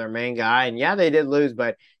year, he was their main guy. And yeah, they did lose,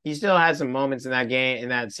 but he still had some moments in that game, in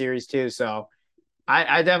that series too. So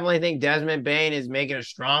I definitely think Desmond Bain is making a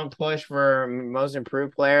strong push for most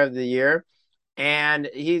improved player of the year. And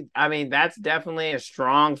that's definitely a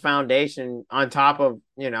strong foundation on top of,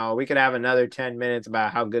 we could have another 10 minutes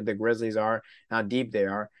about how good the Grizzlies are, how deep they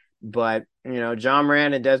are. But, John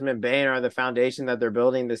Moran and Desmond Bain are the foundation that they're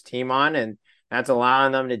building this team on. And that's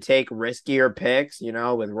allowing them to take riskier picks,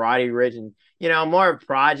 with Roddy Rich and, more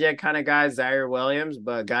project kind of guys, Zaire Williams,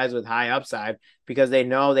 but guys with high upside because they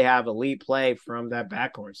know they have elite play from that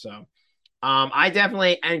backcourt. So I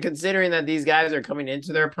definitely, and considering that these guys are coming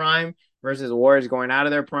into their prime versus the Warriors going out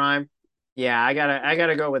of their prime, yeah, I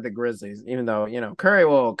gotta go with the Grizzlies, even though, Curry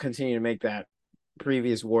will continue to make that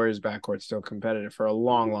previous Warriors backcourt still competitive for a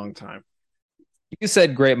long, long time. You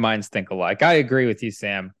said great minds think alike. I agree with you,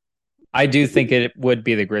 Sam. I do think it would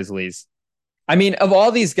be the Grizzlies. I mean, of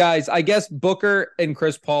all these guys, I guess Booker and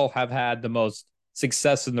Chris Paul have had the most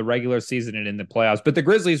success in the regular season and in the playoffs, but the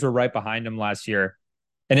Grizzlies were right behind them last year.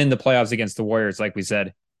 And in the playoffs against the Warriors, like we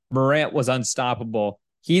said, Morant was unstoppable.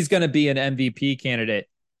 He's going to be an MVP candidate.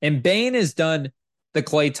 And Bane has done the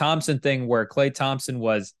Klay Thompson thing where Klay Thompson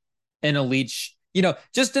was an elite,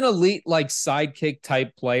 just an elite like sidekick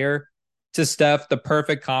type player to Steph, the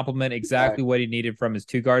perfect complement, exactly what he needed from his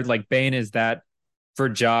two guards. Like Bane is that for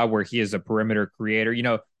Ja, where he is a perimeter creator.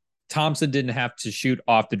 Thompson didn't have to shoot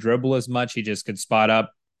off the dribble as much. He just could spot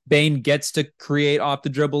up. Bane gets to create off the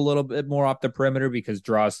dribble a little bit more off the perimeter because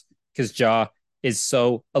Ja is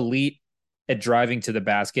so elite at driving to the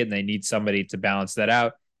basket and they need somebody to balance that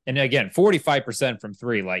out. And again, 45% from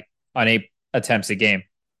three, like on 8 attempts a game.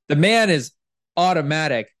 The man is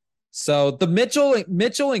automatic. So the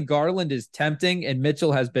Mitchell and Garland is tempting, and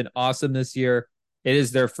Mitchell has been awesome this year. It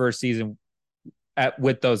is their first season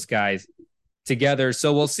with those guys together.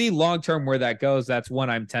 So we'll see long term where that goes. That's one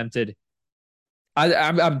I'm tempted.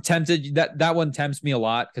 I'm tempted. That one tempts me a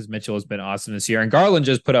lot because Mitchell has been awesome this year, and Garland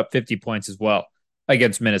just put up 50 points as well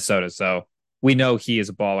against Minnesota. So we know he is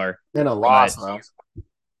a baller In a loss, though.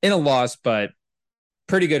 in a loss, but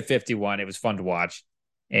pretty good 51. It was fun to watch,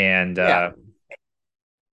 and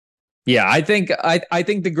yeah, I think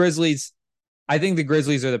the Grizzlies. I think the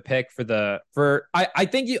Grizzlies are the pick I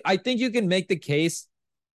think you can make the case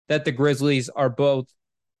that the Grizzlies are both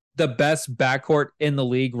the best backcourt in the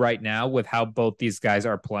league right now with how both these guys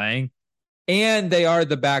are playing. And they are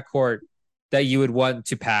the backcourt that you would want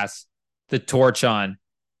to pass the torch on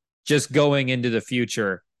just going into the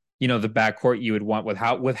future. The backcourt you would want with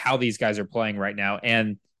how these guys are playing right now.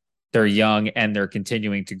 And they're young and they're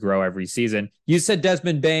continuing to grow every season. You said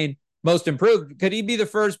Desmond Bain, most improved. Could he be the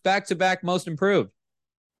first back-to-back most improved?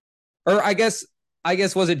 Or I guess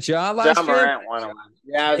was it Ja last John year? Morant won it.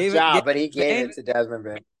 Yeah, it was Ja, but he gave it to Desmond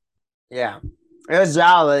Bain. Yeah. It was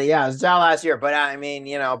Ja. Yeah, it was Ja last year. But I mean,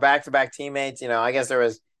 back to back teammates, I guess there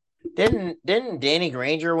was didn't Danny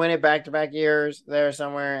Granger win it back to back years there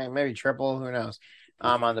somewhere? Maybe triple, who knows?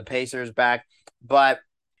 On the Pacers back. But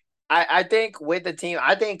I think with the team,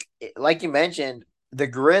 I think like you mentioned, the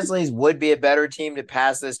Grizzlies would be a better team to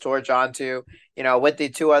pass this torch on to. With the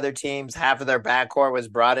two other teams, half of their backcourt was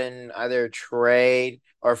brought in either trade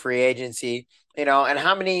or free agency. And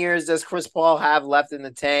how many years does Chris Paul have left in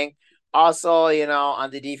the tank? Also,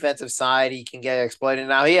 on the defensive side, he can get exploited.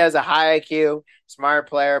 Now, he has a high IQ, smart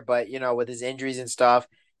player, but, with his injuries and stuff,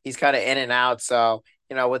 he's kind of in and out. So,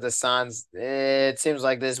 with the Suns, it seems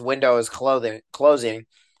like this window is closing.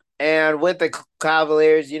 And with the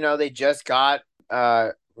Cavaliers, they just got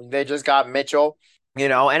Mitchell,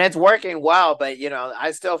 and it's working well, but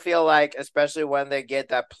I still feel like, especially when they get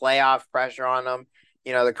that playoff pressure on them,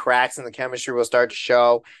 the cracks in the chemistry will start to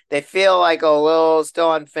show. They feel like a little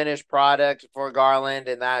still unfinished product for Garland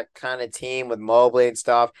and that kind of team with Mobley and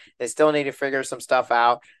stuff. They still need to figure some stuff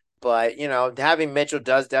out. But, having Mitchell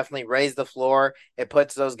does definitely raise the floor. It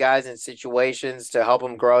puts those guys in situations to help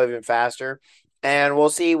them grow even faster. And we'll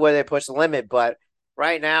see where they push the limit. But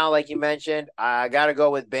right now, like you mentioned, I got to go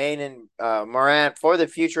with Bain and Morant for the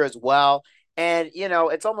future as well. And,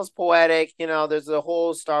 it's almost poetic. There's a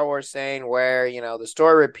whole Star Wars saying where, the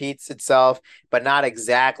story repeats itself, but not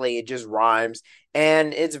exactly. It just rhymes.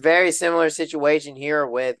 And it's a very similar situation here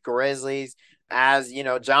with Grizzlies, as,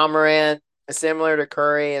 John Morant, similar to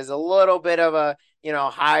Curry, is a little bit of a,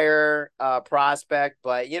 higher prospect,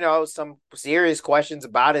 but, some serious questions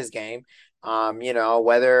about his game.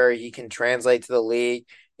 Whether he can translate to the league.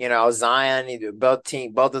 Zion,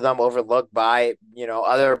 both of them overlooked by,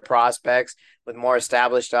 other prospects with more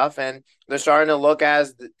established stuff, and they're starting to look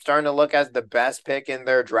as the best pick in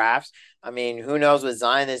their drafts. I mean, who knows with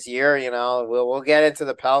Zion this year? We'll get into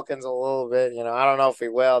the Pelicans a little bit. I don't know if we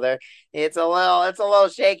will. There, it's a little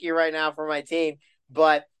shaky right now for my team,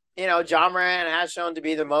 but John Moran has shown to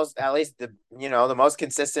be the most, at least the most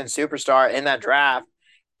consistent superstar in that draft.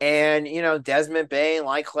 And, Desmond Bain,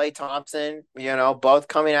 like Klay Thompson, both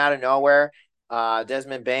coming out of nowhere.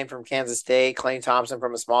 Desmond Bain from Kansas State, Klay Thompson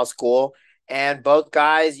from a small school. And both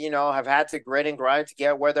guys, have had to grit and grind to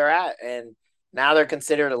get where they're at. And now they're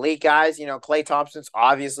considered elite guys. Klay Thompson's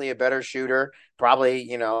obviously a better shooter. Probably,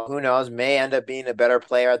 who knows, may end up being a better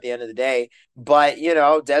player at the end of the day. But,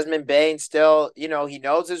 Desmond Bain still, he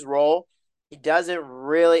knows his role. He doesn't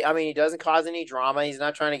really, I mean, he doesn't cause any drama. He's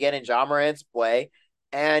not trying to get in John Morant's way,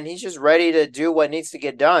 and he's just ready to do what needs to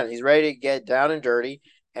get done. He's ready to get down and dirty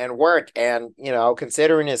and work. And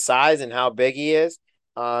considering his size and how big he is,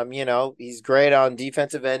 he's great on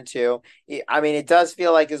defensive end too. I mean, it does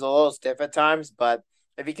feel like he's a little stiff at times, but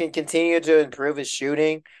if he can continue to improve his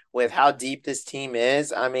shooting with how deep this team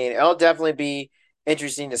is, I mean, it'll definitely be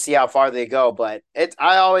interesting to see how far they go. But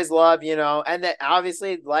I always love, and then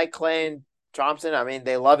obviously like Clay and Thompson, I mean,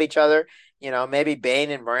 they love each other. Maybe Bain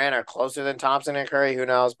and Moran are closer than Thompson and Curry. Who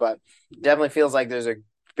knows? But definitely feels like there's a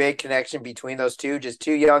big connection between those two. Just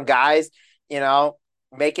two young guys,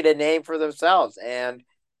 making a name for themselves. And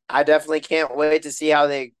I definitely can't wait to see how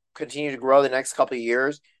they continue to grow the next couple of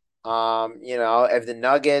years. If the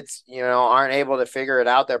Nuggets, aren't able to figure it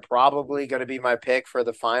out, they're probably going to be my pick for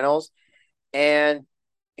the finals. And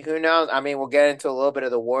who knows? I mean, we'll get into a little bit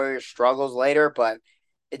of the Warriors' struggles later, but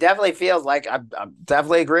it definitely feels like I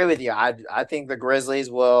definitely agree with you. I think the Grizzlies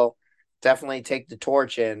will definitely take the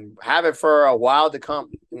torch and have it for a while to come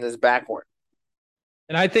in this backcourt.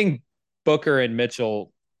 And I think Booker and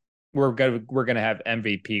Mitchell, we're gonna have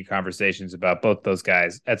MVP conversations about both those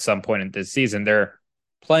guys at some point in this season. They're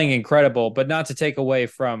playing incredible, but not to take away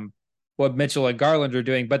from what Mitchell and Garland are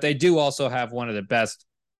doing, but they do also have one of the best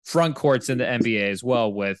front courts in the NBA as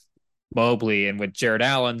well with Mobley and with Jared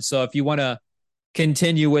Allen. So if you want to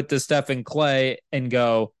continue with the Stephen Clay and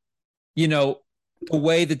go, the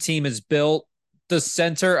way the team is built, the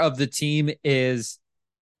center of the team is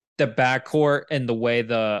the backcourt, and the way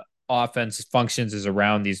the offense functions is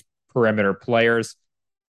around these perimeter players.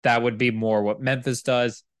 That would be more what Memphis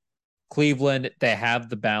does. Cleveland, they have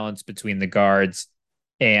the balance between the guards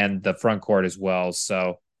and the front court as well.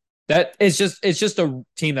 So that it's just a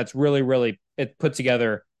team that's really, really it put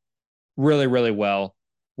together really, really well.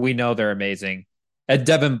 We know they're amazing. And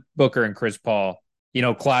Devin Booker and Chris Paul,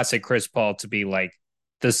 classic Chris Paul to be like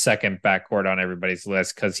the second backcourt on everybody's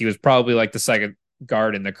list, because he was probably like the second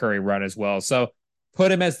guard in the Curry run as well. So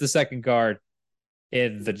put him as the second guard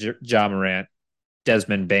in the John Morant,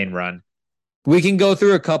 Desmond Bain run. We can go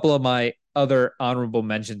through a couple of my other honorable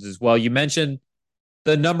mentions as well. You mentioned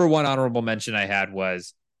the number one honorable mention I had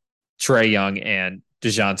was Trae Young and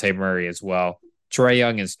DeJounte Murray as well. Trae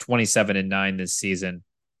Young is 27-9 this season,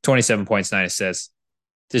 27 points, 9 assists.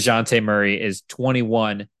 DeJounte Murray is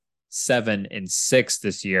 21, 7-6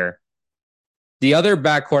 this year. The other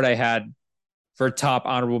backcourt I had for top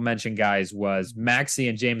honorable mention guys was Maxey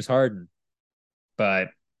and James Harden. But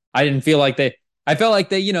I didn't feel like I felt like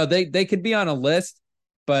they could be on a list,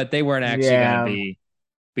 but they weren't actually going to Yeah.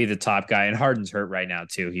 be the top guy. And Harden's hurt right now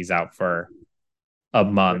too. He's out for a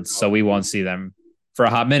month, so we won't see them for a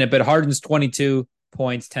hot minute. But Harden's 22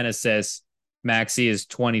 points, 10 assists. Maxey is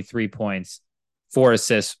 23 points, 4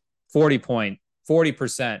 assists,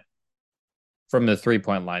 40% from the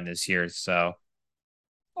 3-point line this year. So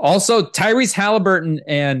also Tyrese Halliburton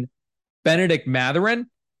and Benedict Mathurin,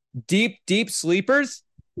 deep sleepers.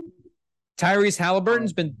 Tyrese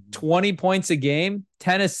Halliburton's been 20 points a game,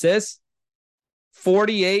 10 assists,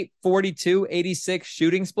 48, 42, 86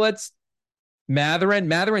 shooting splits.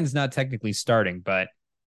 Mathurin's not technically starting, but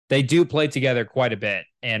they do play together quite a bit.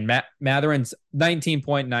 And Mathurin's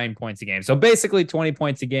 19.9 points a game. So basically 20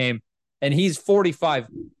 points a game. And he's 45%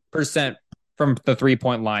 from the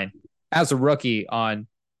 3-point line as a rookie on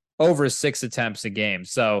over 6 attempts a game.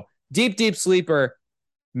 So deep sleeper,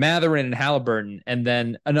 Mathurin and Halliburton. And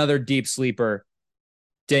then another deep sleeper,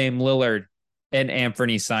 Dame Lillard, and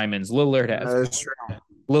Anthony Simons. Lillard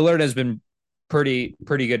has been pretty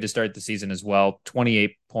good to start the season as well.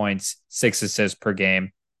 28 points, 6 assists per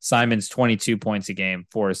game. Simons 22 points a game,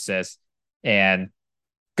 4 assists. And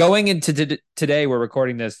going into today, we're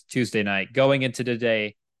recording this Tuesday night. Going into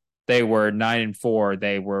today, they were 9-4.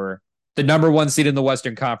 They were the number one seed in the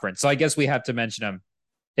Western Conference. So I guess we have to mention them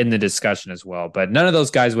in the discussion as well. But none of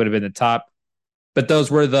those guys would have been the top. But those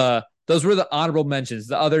were the honorable mentions,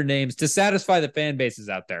 the other names to satisfy the fan bases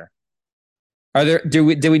out there. Are there do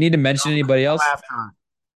we need to mention anybody else?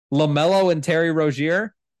 LaMelo and Terry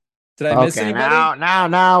Rozier? Did I miss Okay, anybody?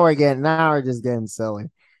 now we're just getting silly.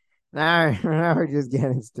 Now we're just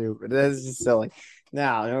getting stupid. This is just silly.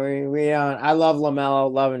 No, we don't. I love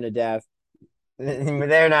Lamelo, love him to death.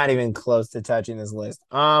 They're not even close to touching this list.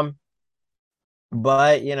 But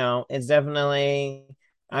it's definitely.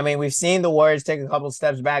 I mean, we've seen the Warriors take a couple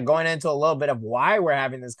steps back, going into a little bit of why we're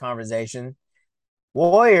having this conversation.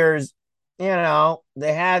 Warriors, they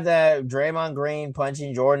had the Draymond Green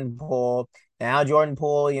punching Jordan Poole. Now Jordan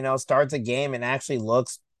Poole, starts a game and actually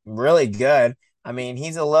looks really good. I mean,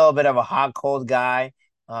 he's a little bit of a hot, cold guy.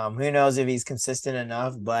 Who knows if he's consistent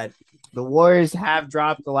enough, but the Warriors have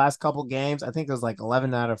dropped the last couple games. I think it was like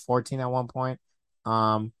 11 out of 14 at one point.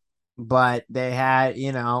 But they had,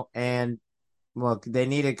 and look, they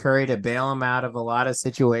needed Curry to bail him out of a lot of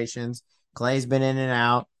situations. Clay's been in and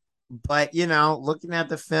out. But looking at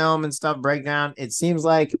the film and stuff breakdown, it seems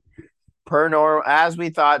like per normal, as we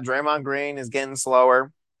thought, Draymond Green is getting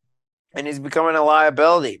slower and he's becoming a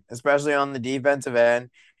liability, especially on the defensive end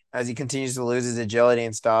as he continues to lose his agility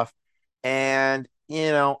and stuff. And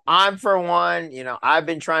I'm for one, I've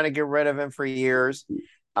been trying to get rid of him for years.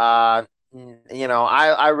 I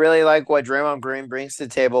really like what Draymond Green brings to the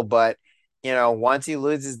table, but once he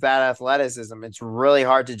loses that athleticism, it's really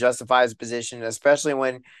hard to justify his position, especially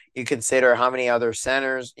when you consider how many other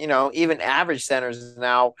centers, even average centers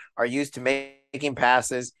now are used to making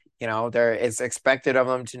passes. It's expected of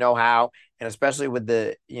them to know how, and especially with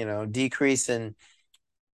the decrease in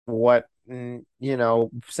what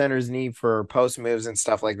centers need for post moves and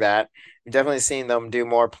stuff like that. I'm definitely seeing them do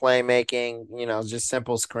more playmaking, just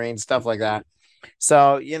simple screens, stuff like that.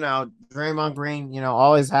 So, Draymond Green,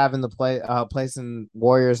 always having the place in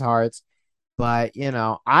Warriors' hearts. But,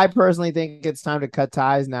 I personally think it's time to cut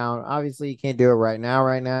ties now. Obviously, you can't do it right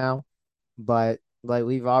now. But like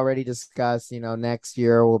we've already discussed, next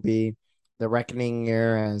year will be the reckoning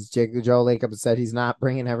year. As Joe Lacob said, he's not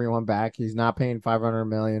bringing everyone back. He's not paying 500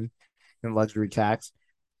 million in luxury tax.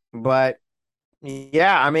 But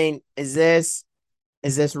yeah, I mean, is this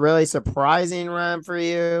really surprising run for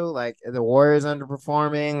you? Like the Warriors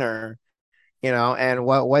underperforming, or and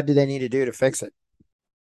what do they need to do to fix it?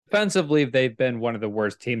 Defensively, they've been one of the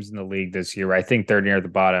worst teams in the league this year. I think they're near the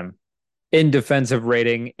bottom in defensive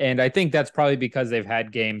rating. And I think that's probably because they've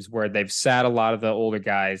had games where they've sat a lot of the older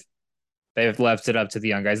guys. They've left it up to the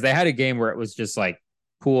young guys. They had a game where it was just like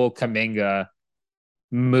Poole, Kaminga,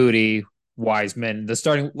 Moody, Wiseman, the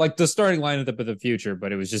starting lineup of the future,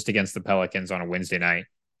 but it was just against the Pelicans on a Wednesday night.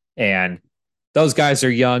 And those guys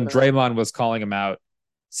are young. Draymond was calling them out,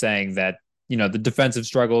 saying that, the defensive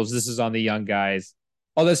struggles, this is on the young guys,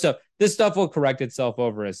 all this stuff. This stuff will correct itself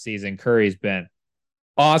over a season. Curry's been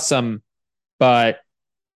awesome, but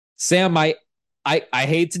Sam, I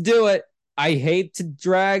hate to do it. I hate to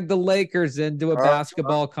drag the Lakers into a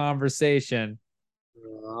basketball conversation,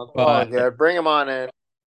 Oh, but good. Bring him on in.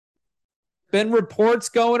 been reports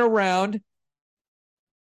going around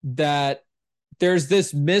that there's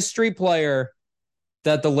this mystery player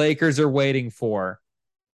that the Lakers are waiting for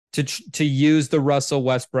to use the Russell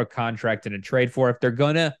Westbrook contract in a trade for. If they're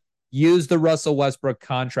gonna use the Russell Westbrook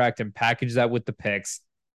contract and package that with the picks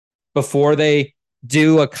before they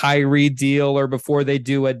do a Kyrie deal or before they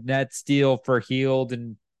do a Nets deal for Hield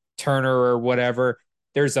and Turner or whatever,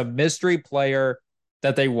 there's a mystery player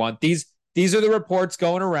that they want. These are the reports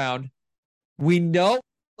going around. We know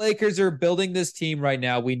Lakers are building this team right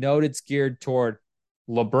now. We know it's geared toward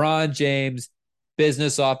LeBron James,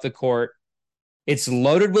 business off the court. It's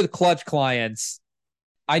loaded with clutch clients.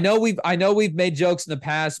 I know we've made jokes in the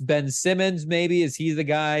past. Ben Simmons, maybe, is he the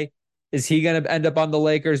guy? Is he going to end up on the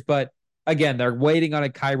Lakers? But again, they're waiting on a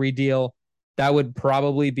Kyrie deal. That would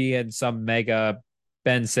probably be in some mega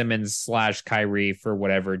Ben Simmons / Kyrie for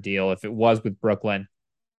whatever deal if it was with Brooklyn.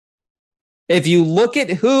 If you look at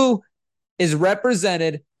who is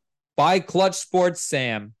represented by Clutch Sports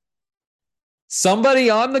Sam, somebody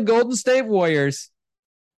on the Golden State Warriors,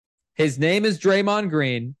 his name is Draymond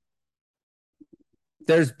Green.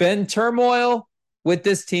 There's been turmoil with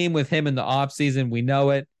this team with him in the offseason. We know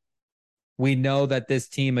it. We know that this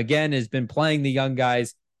team, again, has been playing the young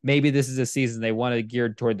guys. Maybe this is a season they want to gear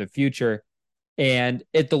toward the future. And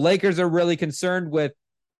if the Lakers are really concerned with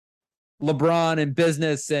LeBron and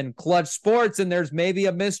business and clutch sports, and there's maybe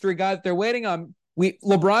a mystery guy that they're waiting on.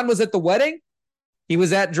 LeBron was at the wedding. He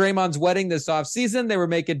was at Draymond's wedding this offseason. They were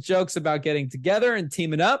making jokes about getting together and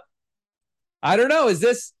teaming up. I don't know.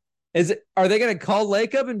 Are they going to call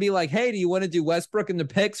Lake up and be like, hey, do you want to do Westbrook and the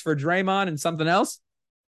picks for Draymond and something else?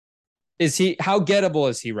 How gettable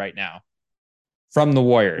is he right now from the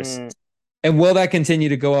Warriors? Mm, And will that continue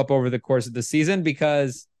to go up over the course of the season?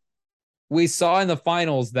 Because we saw in the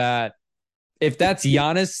finals that if that's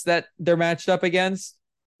Giannis that they're matched up against,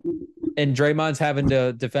 and Draymond's having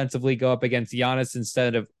to defensively go up against Giannis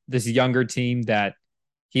instead of this younger team that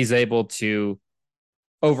he's able to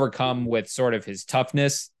overcome with sort of his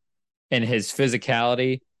toughness and his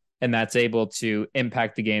physicality, and that's able to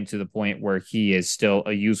impact the game to the point where he is still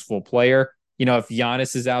a useful player. If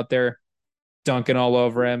Giannis is out there dunking all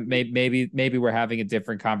over him, maybe we're having a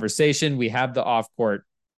different conversation. We have the off court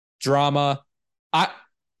drama. I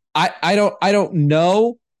don't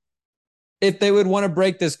know if they would want to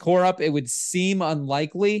break this core up. It would seem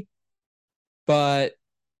unlikely, but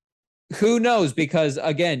who knows? Because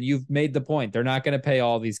again, you've made the point. They're not going to pay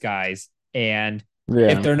all these guys. And if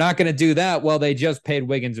yeah. they're not going to do that, well, they just paid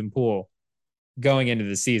Wiggins and Poole going into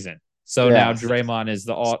the season. So now Yeah. Draymond is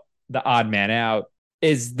the odd man out.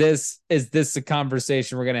 Is this a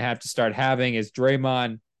conversation we're going to have to start having? Is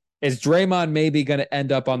Draymond maybe going to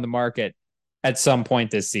end up on the market at some point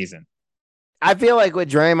this season? I feel like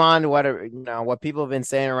with Draymond, what people have been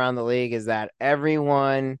saying around the league is that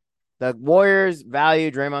the Warriors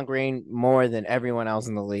value Draymond Green more than everyone else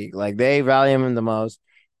in the league. Like they value him the most.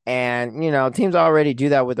 And, teams already do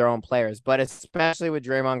that with their own players, but especially with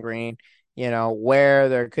Draymond Green, where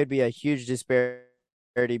there could be a huge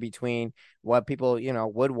disparity between what people,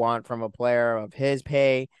 would want from a player of his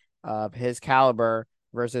pay, of his caliber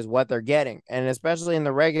versus what they're getting. And especially in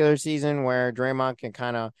the regular season where Draymond can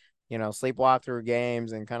kind of, sleepwalk through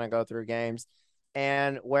games and kind of go through games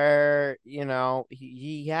and where,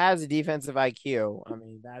 he has a defensive IQ. I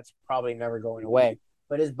mean, that's probably never going away,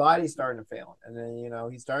 but his body's starting to fail. And then,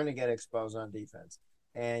 he's starting to get exposed on defense.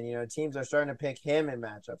 And, teams are starting to pick him in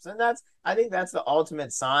matchups. And I think that's the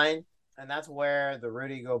ultimate sign. And that's where the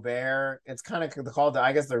Rudy Gobert, it's kind of called,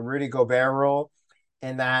 the Rudy Gobert rule.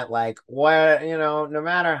 In that, like, no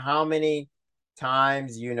matter how many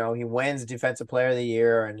times, he wins Defensive Player of the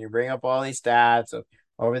Year and you bring up all these stats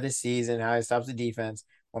over the season, how he stops the defense.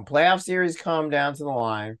 When playoff series come down to the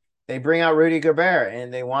line, they bring out Rudy Gobert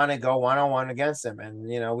and they want to go one-on-one against him. And,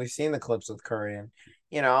 we've seen the clips with Curry and,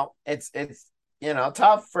 it's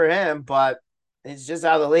tough for him, but it's just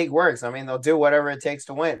how the league works. I mean, they'll do whatever it takes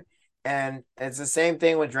to win. And it's the same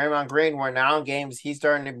thing with Draymond Green, where now in games he's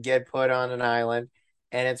starting to get put on an island.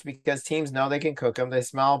 And it's because teams know they can cook him. They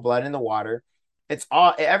smell blood in the water. It's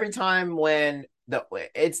all every time when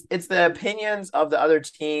it's the opinions of the other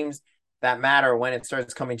teams that matter when it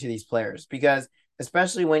starts coming to these players, because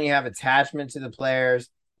especially when you have attachment to the players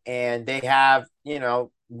and they have,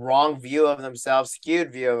 wrong view of themselves,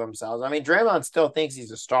 skewed view of themselves. I mean, Draymond still thinks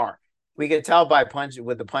he's a star. We could tell by the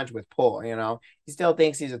punch with Poole, he still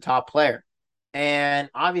thinks he's a top player. And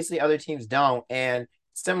obviously other teams don't. And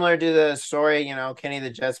similar to the story, Kenny the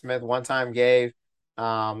Jet Smith one time gave,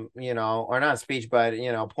 or not speech, but,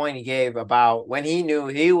 point he gave about when he knew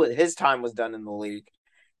his time was done in the league.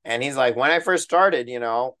 And he's like, when I first started,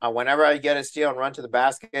 whenever I get a steal and run to the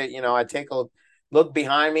basket, I take a look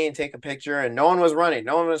behind me and take a picture, and no one was running.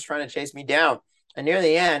 No one was trying to chase me down. And near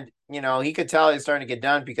the end, he could tell he was starting to get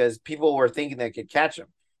done because people were thinking they could catch him,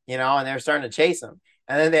 and they were starting to chase him.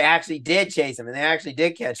 And then they actually did chase him and they actually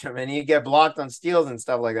did catch him, and he'd get blocked on steals and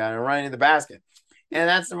stuff like that and running to the basket. And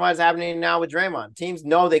that's what's happening now with Draymond. Teams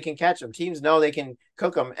know they can catch him. Teams know they can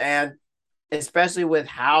cook him. And especially with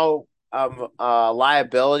how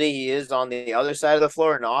liability he is on the other side of the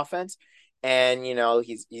floor in offense. And,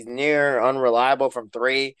 he's near unreliable from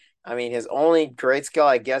three. I mean, his only great skill,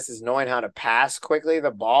 I guess, is knowing how to pass quickly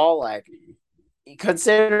the ball. Like,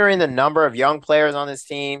 considering the number of young players on this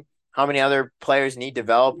team, how many other players need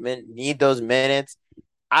development, need those minutes.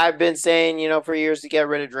 I've been saying, for years to get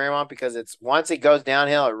rid of Draymond because it's once it goes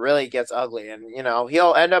downhill, it really gets ugly. And,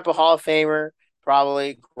 he'll end up a Hall of Famer,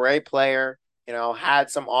 probably great player, had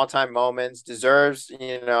some all-time moments, deserves,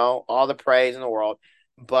 all the praise in the world.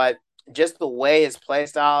 But just the way his play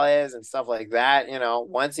style is and stuff like that,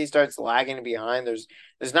 once he starts lagging behind,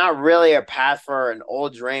 there's not really a path for an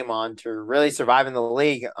old Draymond to really survive in the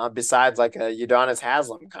league besides like a Udonis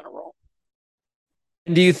Haslem kind of role.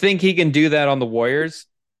 Do you think he can do that on the Warriors?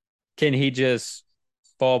 can he just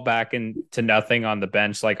fall back into nothing on the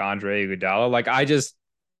bench like Andre Iguodala? Like I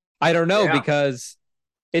don't know Yeah. because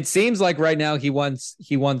it seems like right now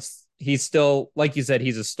he's still like you said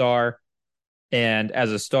he's a star, and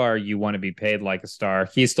as a star you want to be paid like a star.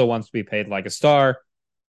 He still wants to be paid like a star.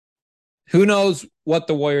 Who knows what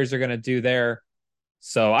the Warriors are going to do there?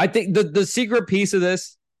 So I think the secret piece of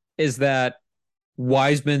this is that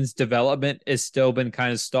Wiseman's development has still been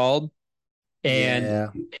kind of stalled, and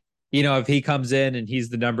Yeah. if he comes in and he's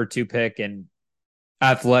the number 2 pick and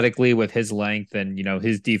athletically with his length and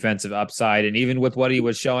his defensive upside and even with what he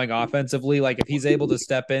was showing offensively, like if he's able to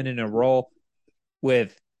step in a role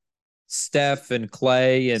with Steph and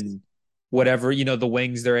Clay and whatever the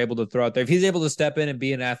wings they're able to throw out there, if he's able to step in and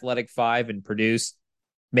be an athletic 5 and produce,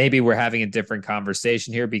 maybe we're having a different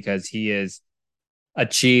conversation here because he is a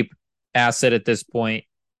cheap asset at this point.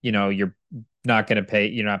 You're not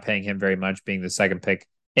paying him very much being the second pick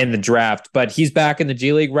in the draft, but he's back in the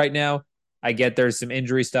G League right now. I get there's some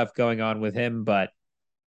injury stuff going on with him, but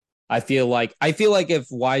I feel like if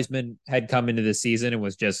Wiseman had come into the season and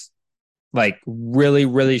was just like really,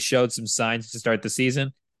 really showed some signs to start the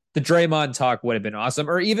season, the Draymond talk would have been awesome.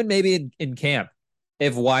 Or even maybe in camp.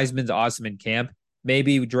 If Wiseman's awesome in camp,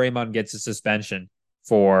 maybe Draymond gets a suspension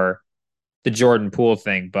for the Jordan Poole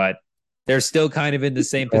thing, but they're still kind of in the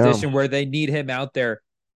same Yeah. position where they need him out there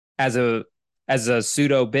as a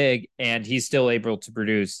pseudo big, and he's still able to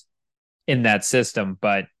produce in that system.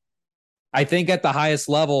 But I think at the highest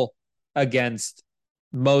level against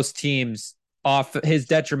most teams, off his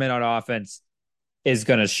detriment on offense is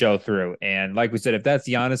going to show through. And like we said, if that's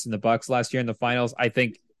Giannis and the Bucks last year in the finals, I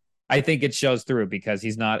think it shows through because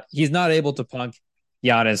he's not able to punk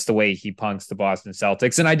Giannis the way he punks the Boston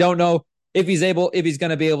Celtics. And I don't know if he's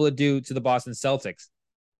going to be able to do to the Boston Celtics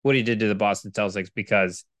what he did to the Boston Celtics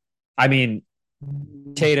because I mean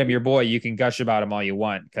Tatum, your boy, you can gush about him all you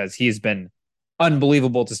want because he's been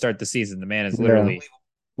unbelievable to start the season. The man is Yeah.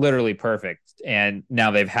 literally perfect, and now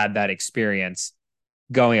they've had that experience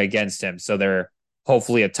going against him, so they're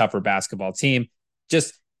hopefully a tougher basketball team.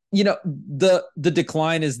 Just the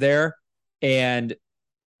decline is there, and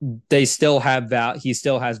they still have he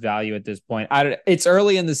still has value at this point. It's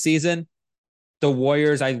early in the season. The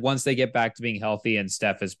Warriors, once they get back to being healthy and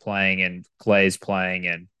Steph is playing and Clay's playing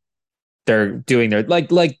and they're doing their like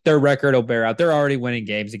their record will bear out. They're already winning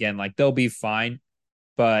games again. Like they'll be fine.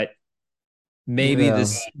 But Yeah.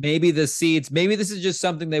 maybe the seeds, maybe this is just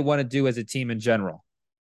something they want to do as a team in general,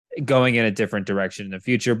 going in a different direction in the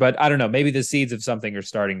future. But I don't know. Maybe the seeds of something are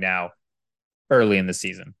starting now, early in the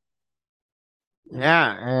season.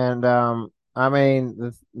 Yeah, and I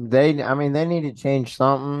mean, they need to change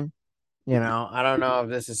something. I don't know if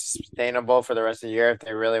this is sustainable for the rest of the year if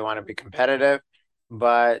they really want to be competitive,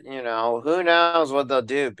 but who knows what they'll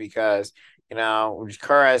do because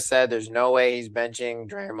Kerr has said there's no way he's benching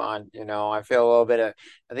Draymond. I feel a little bit of,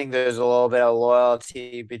 I think there's a little bit of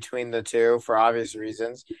loyalty between the two for obvious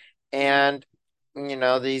reasons, and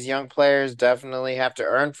these young players definitely have to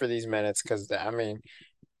earn for these minutes because I mean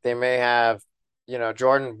they may have,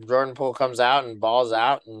 Jordan Poole comes out and balls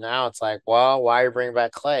out, and now it's like, well, why are you bringing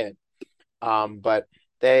back Clay? But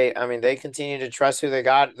I mean, they continue to trust who they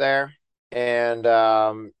got there, and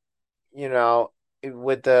you know,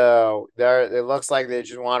 with it looks like they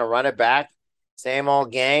just want to run it back, same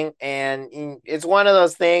old gang, and it's one of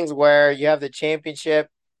those things where you have the championship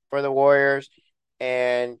for the Warriors,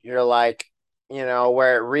 and you're like,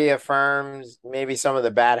 where it reaffirms maybe some of the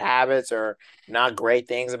bad habits or not great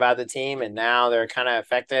things about the team, and now they're kind of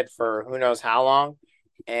affected for who knows how long,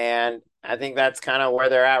 and I think that's kind of where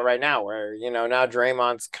they're at right now, where now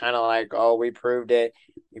Draymond's kind of like, oh, we proved it,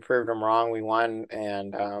 we proved them wrong, we won,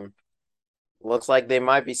 and looks like they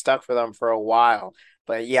might be stuck for them for a while.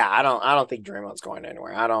 But yeah, I don't think Draymond's going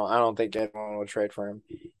anywhere. I don't think anyone will trade for him.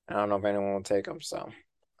 I don't know if anyone will take him. So,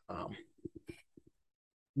 um,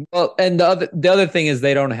 Well, and the other thing is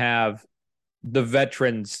they don't have the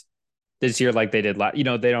veterans this year like they did last. They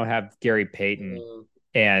don't have Gary Payton, mm,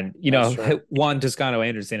 and that's true. Juan Toscano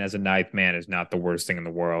Anderson as a ninth man is not the worst thing in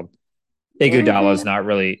the world. Iguodala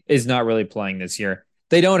Mm-hmm. is not really playing this year.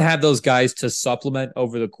 They don't have those guys to supplement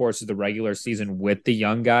over the course of the regular season with the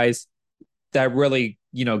young guys that really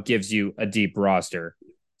gives you a deep roster.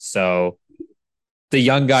 So the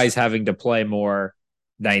young guys having to play more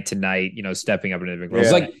night to night, stepping up into big roles.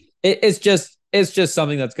 Yeah. Like it's just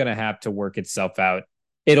something that's going to have to work itself out.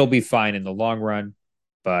 It'll be fine in the long run,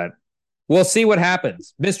 but we'll see what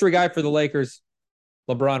happens. Mystery guy for the Lakers,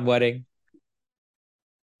 LeBron wedding,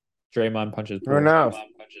 Draymond punches Who pool. knows?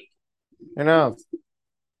 Who knows?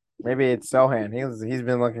 Maybe it's Sohan. He's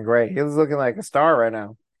been looking great. He was looking like a star right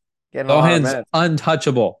now. getting a lot of Sohan's minutes.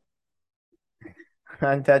 untouchable.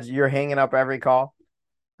 Untouched. You're hanging up every call.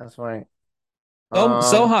 That's funny. So Um.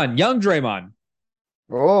 Sohan, young Draymond,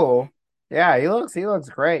 Oh, yeah. He looks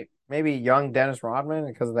great. Maybe young Dennis Rodman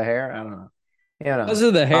because of the hair. I don't know. You because know.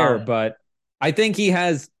 of the hair, but I think he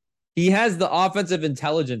has the offensive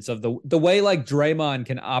intelligence of the way like Draymond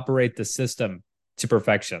can operate the system to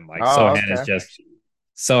perfection. Like Oh, Sohan is okay. just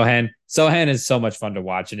Sohan is so much fun to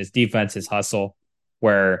watch, and his defense is hustle,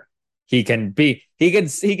 where he can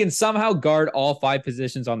somehow guard all five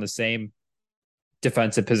positions on the same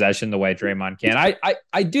defensive possession the way Draymond can.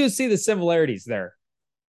 I do see the similarities there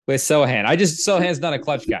with Sohan. Sohan's not a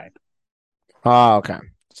clutch guy. Oh, okay.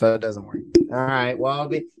 So it doesn't work. All right.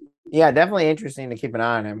 Well, yeah, definitely interesting to keep an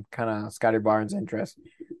eye on him. Kind of Scotty Barnes' interest.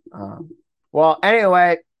 Um, well,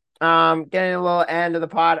 anyway, getting a little end of the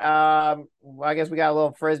pot. I guess we got a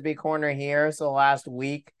little frisbee corner here. So last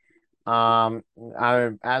week,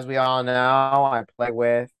 as we all know, I play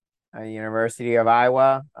with University of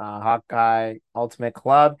Iowa, Hawkeye Ultimate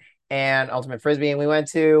Club, and Ultimate Frisbee, and we went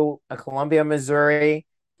to Columbia, Missouri.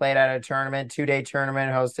 Played at a tournament, 2-day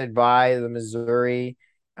tournament hosted by the Missouri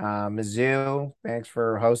Mizzou. Thanks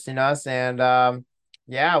for hosting us, and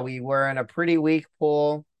yeah, we were in a pretty weak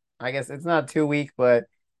pool. I guess it's not too weak, but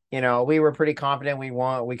we were pretty confident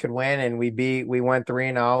we could win, and we went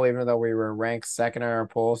 3-0, even though we were ranked second in our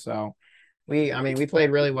pool. So we played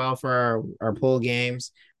really well for our pool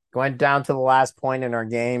games. Went down to the last point in our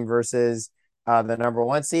game versus the number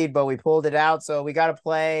one seed, but we pulled it out. So we got to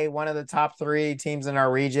play one of the top three teams in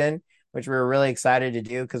our region, which we were really excited to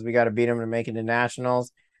do because we got to beat them to make it to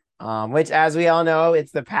nationals. Which, as we all know,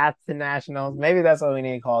 it's the path to nationals. Maybe that's what we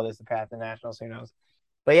need to call this, the path to nationals. Who knows?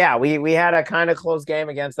 But yeah, we had a kind of close game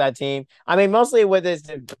against that team. I mean, mostly with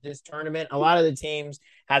this tournament, a lot of the teams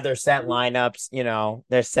have their set lineups.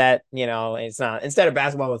 They're set. It's not instead of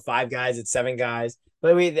basketball with five guys, it's seven guys.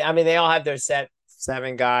 But I mean, they all have their set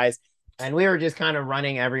seven guys, and we were just kind of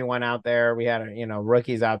running everyone out there. We had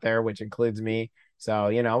rookies out there, which includes me. So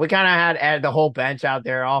we kind of had the whole bench out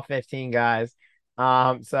there, all 15 guys.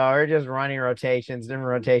 So we're just running rotations, different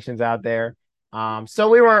rotations out there. So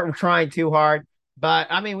we weren't trying too hard. But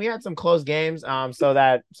I mean, we had some close games. So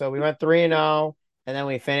we went 3-0, and then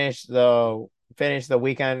we finished the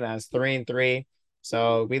weekend as 3-3.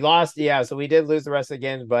 So we lost, yeah. So we did lose the rest of the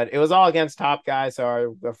games, but it was all against top guys.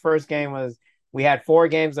 So the first game was we had four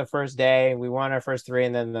games the first day. We won our first three,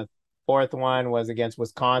 and then the fourth one was against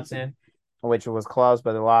Wisconsin, which was close,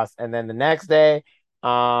 but they lost. And then the next day,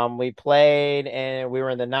 we played, and we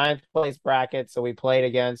were in the ninth place bracket. So we played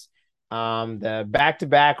against the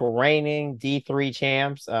back-to-back reigning D3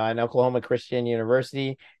 champs in Oklahoma Christian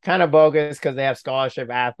University. Kind of bogus because they have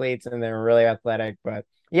scholarship athletes and they're really athletic, but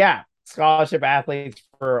yeah, scholarship athletes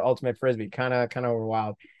for Ultimate Frisbee. Kind of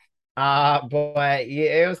wild. But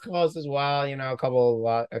yeah, it was close as well. A couple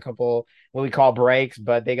what we call breaks,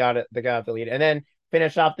 but they got it. They got the lead, and then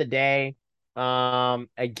finish off the day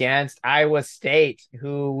against Iowa State,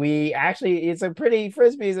 who we actually it's a pretty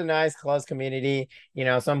Frisbee is a nice close community.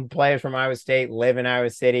 Some players from Iowa State live in Iowa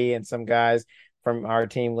City, and some guys from our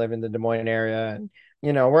team live in the Des Moines area, and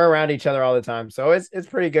we're around each other all the time, so it's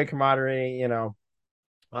pretty good camaraderie.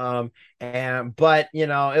 And but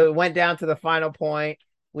it went down to the final point.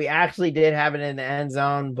 We actually did have it in the end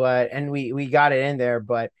zone, and we got it in there,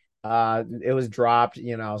 but it was dropped,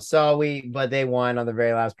 so but they won on the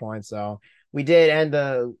very last point. So we did end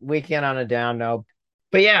the weekend on a down note.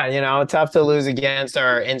 But yeah, tough to lose against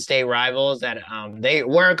our in-state rivals that they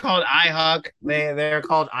were called iHuck. They're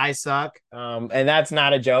called I Suck. And that's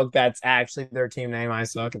not a joke. That's actually their team name, I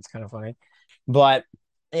Suck. It's kind of funny. But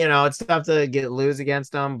it's tough to lose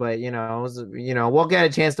against them, but we'll get a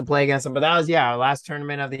chance to play against them. But that was our last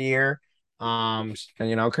tournament of the year. And,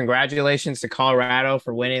 congratulations to Colorado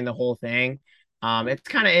for winning the whole thing. It's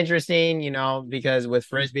kind of interesting, because with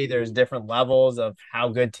Frisbee, there's different levels of how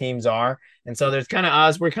good teams are. And so there's kind of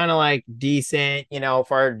us, we're kind of like decent, for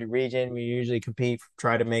our region. We usually compete,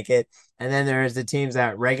 try to make it. And then there's the teams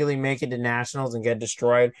that regularly make it to nationals and get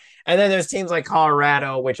destroyed. And then there's teams like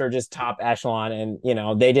Colorado, which are just top echelon. And,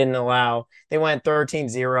 they went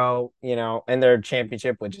 13-0, in their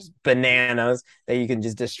championship, which is bananas that you can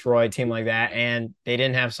just destroy a team like that. And they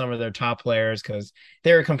didn't have some of their top players because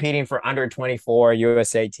they were competing for under 24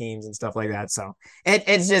 USA teams and stuff like that. So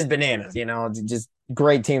it's just bananas, just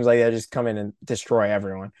great teams like that just come in and destroy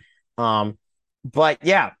everyone. But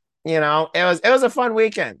yeah, it was a fun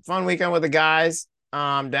weekend with the guys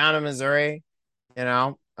down in Missouri,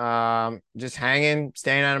 just hanging,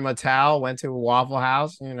 staying at a motel, went to a Waffle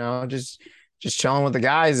House, just chilling with the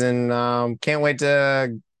guys, and can't wait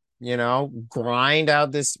to grind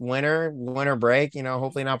out this winter break,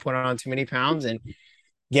 hopefully not put on too many pounds and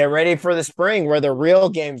get ready for the spring where the real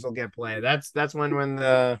games will get played. That's when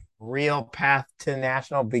the real path to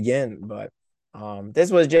national begin. But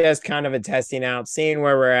this was just kind of a testing out, seeing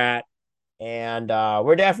where we're at, and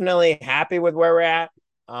we're definitely happy with where we're at.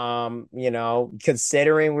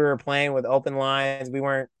 Considering we were playing with open lines, we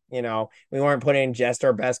weren't putting just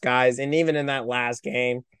our best guys, and even in that last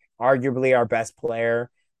game, arguably our best player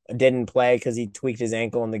didn't play because he tweaked his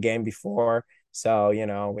ankle in the game before. So,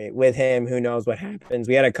 with him, who knows what happens?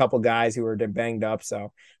 We had a couple guys who were banged up,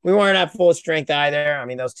 so we weren't at full strength either. I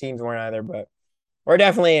mean, those teams weren't either, but we're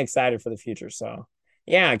definitely excited for the future. So,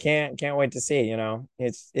 yeah, I can't wait to see.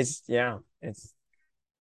 It's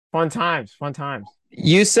fun times, fun times.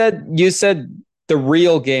 You said the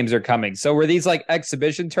real games are coming. So were these like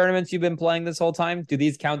exhibition tournaments you've been playing this whole time? Do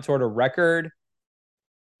these count toward a record?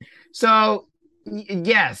 So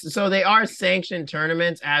yes, so they are sanctioned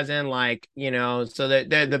tournaments, as in like so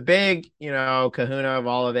they're the big Kahuna of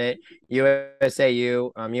all of it,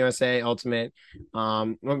 USAU, USA Ultimate.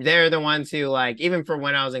 They're the ones who like even for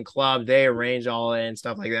when I was in club, they arrange all it and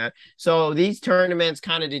stuff like that. So these tournaments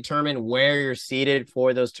kind of determine where you're seated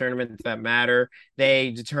for those tournaments that matter.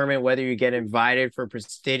 They determine whether you get invited for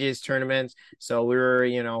prestigious tournaments. So we were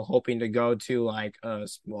hoping to go to like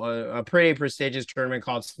a pretty prestigious tournament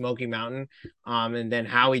called Smoky Mountain, and then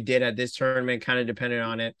how he did at this tournament kind of depended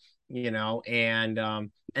on it,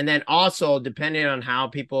 and then also depending on how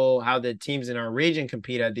the teams in our region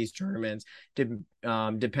compete at these tournaments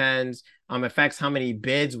depends affects how many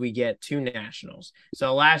bids we get to nationals.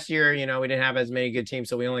 So last year, we didn't have as many good teams,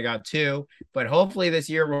 so we only got two. But hopefully this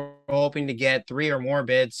year we're hoping to get three or more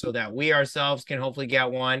bids so that we ourselves can hopefully get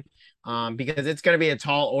one. Because it's going to be a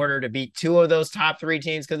tall order to beat two of those top three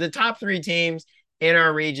teams. Because the top three teams in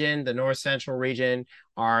our region, the North Central region,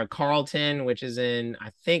 are Carleton, which is in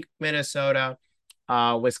I think Minnesota,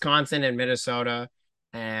 Wisconsin, and Minnesota.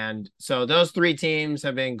 And so those three teams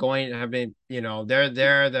have been,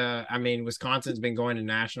 Wisconsin's been going to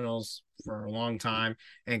nationals for a long time,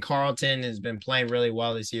 and Carleton has been playing really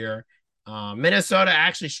well this year. Minnesota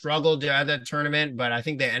actually struggled at that tournament, but I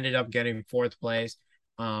think they ended up getting fourth place.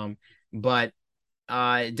 But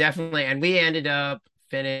definitely, and we ended up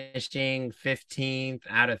finishing 15th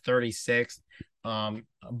out of 36.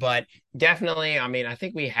 But definitely, I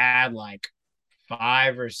think we had like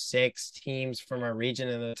five or six teams from our region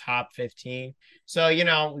in the top 15. So,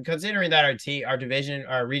 considering that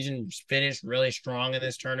our region finished really strong in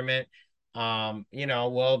this tournament,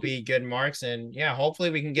 will be good marks. And yeah, hopefully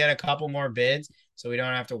we can get a couple more bids so we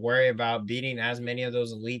don't have to worry about beating as many of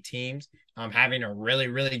those elite teams, having a really,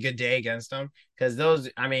 really good day against them. Because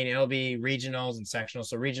it'll be regionals and sectionals.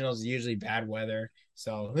 So regionals is usually bad weather.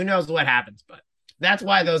 So who knows what happens, but that's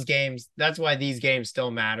why these games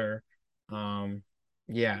still matter.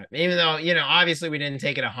 Yeah, even though, obviously we didn't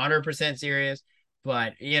take it 100% serious,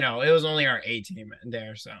 but it was only our A team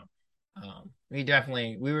there. So, we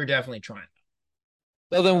were definitely trying.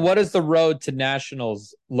 So then what does the road to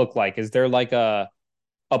nationals look like? Is there like a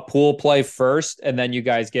pool play first and then you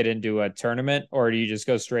guys get into a tournament, or do you just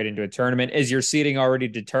go straight into a tournament? Is your seating already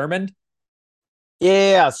determined?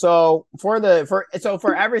 Yeah, so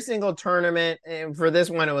for every single tournament, and for this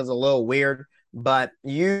one it was a little weird, but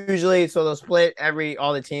usually so they'll split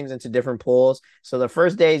all the teams into different pools. So the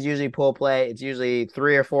first day is usually pool play. It's usually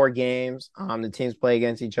 3 or 4 games. The teams play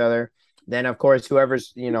against each other. Then of course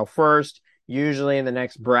whoever's first, usually in the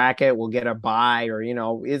next bracket will get a bye, or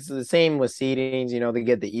it's the same with seedings. They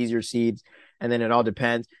get the easier seeds, and then it all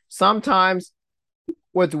depends. Sometimes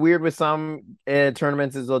what's weird with some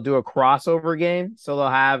tournaments is they'll do a crossover game. So they'll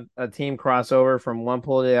have a team crossover from one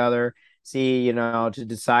pool to the other, see, to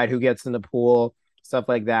decide who gets in the pool, stuff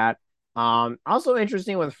like that. Also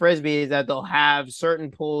interesting with Frisbee is that they'll have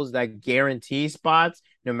certain pools that guarantee spots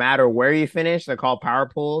no matter where you finish. They're called power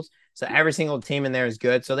pools. So every single team in there is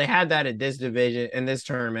good. So they had that at this division in this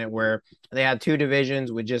tournament where they had 2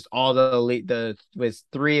 divisions with just all the elite, with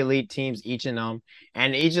 3 elite teams each in them,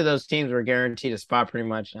 and each of those teams were guaranteed a spot pretty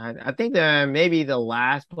much. I think that maybe the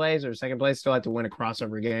last place or second place still had to win a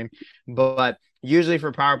crossover game, but usually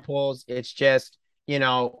for power pools, it's just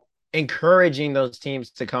encouraging those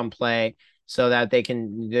teams to come play so that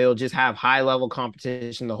they'll just have high level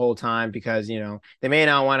competition the whole time, because they may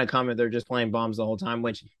not want to come if they're just playing bums the whole time,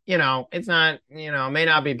 which it's not, may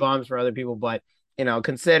not be bums for other people, but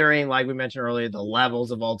considering, like we mentioned earlier, the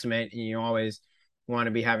levels of ultimate, you always want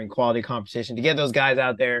to be having quality competition to get those guys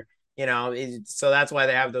out there, so that's why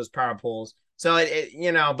they have those power pools. So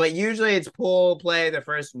but usually it's pool play the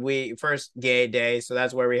first gay day. So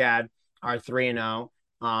that's where we had our 3-0.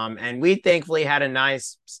 And we thankfully had a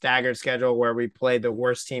nice staggered schedule where we played the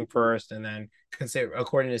worst team first and then consider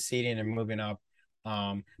according to seeding and moving up.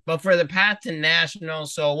 But for the path to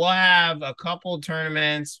nationals, so we'll have a couple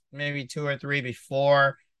tournaments, maybe two or three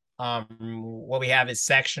before. What we have is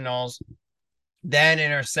sectionals. Then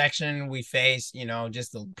in our section, we face,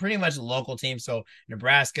 just pretty much local teams. So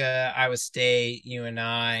Nebraska, Iowa State,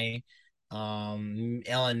 UNI,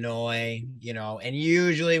 Illinois, and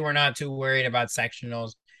usually we're not too worried about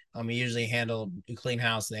sectionals. We usually handle a clean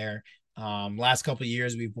house there. Last couple of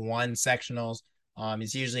years, we've won sectionals.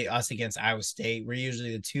 It's usually us against Iowa State. We're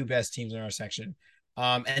usually the two best teams in our section.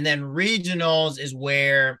 And then regionals is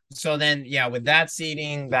where, so then, yeah, with that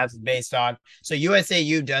seeding, that's based on, so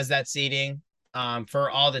USAU does that seeding for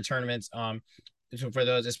all the tournaments. So for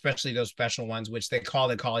those, especially those special ones, which they call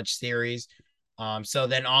the college series. So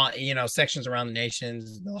then all sections around the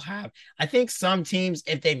nations they'll have. I think some teams,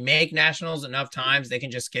 if they make nationals enough times, they can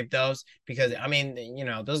just skip those because I mean,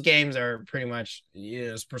 those games are pretty much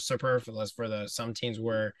superfluous for the some teams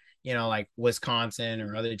where like Wisconsin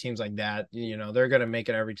or other teams like that. They're gonna make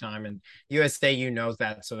it every time, and USAU knows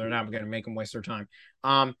that, so they're not gonna make them waste their time.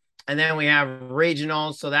 And then we have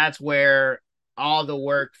regionals, so that's where all the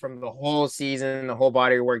work from the whole season, the whole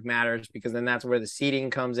body of work matters because then that's where the seeding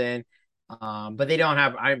comes in. But they don't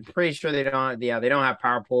have, I'm pretty sure they don't, yeah, they don't have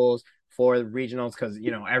power pools for the regionals because,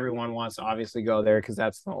 everyone wants to obviously go there because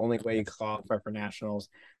that's the only way you qualify for nationals.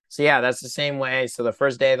 So, yeah, that's the same way. So, the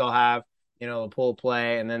first day they'll have, the pool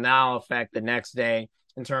play, and then that'll affect the next day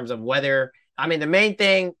in terms of whether, I mean, the main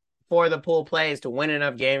thing for the pool play is to win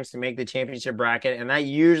enough games to make the championship bracket. And that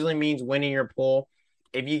usually means winning your pool.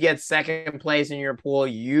 If you get second place in your pool,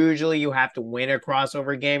 usually you have to win a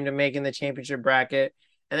crossover game to make in the championship bracket.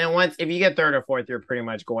 And then if you get third or fourth, you're pretty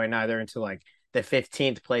much going either into like the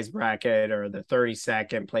 15th place bracket or the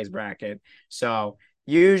 32nd place bracket. So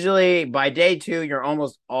usually by day two, you're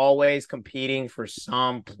almost always competing for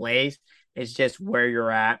some place. It's just where you're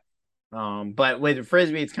at. But with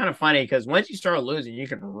frisbee, it's kind of funny because once you start losing, you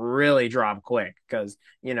can really drop quick because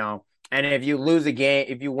and if you lose a game,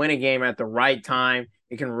 if you win a game at the right time,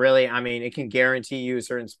 it can really, I mean, it can guarantee you a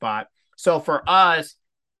certain spot. So for us,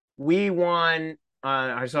 we won.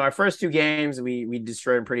 So our first two games, we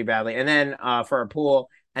destroyed them pretty badly, and then for our pool,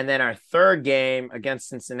 and then our third game against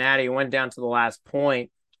Cincinnati went down to the last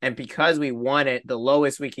point, and because we won it, the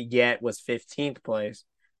lowest we could get was 15th place,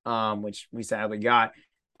 which we sadly got.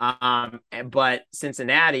 But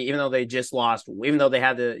Cincinnati, even though they just lost, even though they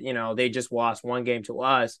had they just lost one game to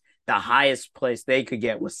us, the highest place they could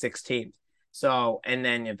get was 16th. So, and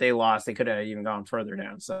then if they lost, they could have even gone further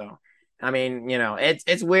down. So, I mean,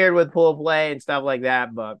 it's weird with pool play and stuff like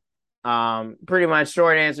that, but pretty much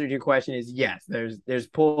short answer to your question is yes. There's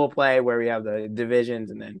pool play where we have the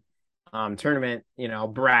divisions and then tournament,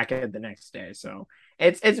 bracket the next day. So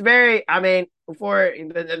it's very, I mean,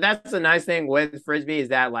 that's the nice thing with frisbee is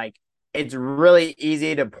that like it's really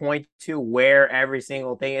easy to point to where every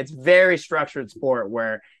single thing. It's very structured sport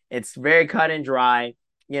where it's very cut and dry.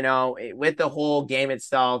 With the whole game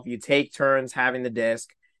itself, you take turns having the disc.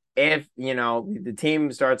 If the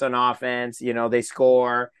team starts on offense, they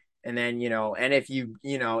score, and then and if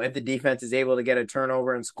if the defense is able to get a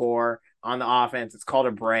turnover and score on the offense, it's called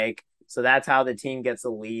a break. So that's how the team gets the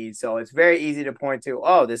lead. So it's very easy to point to,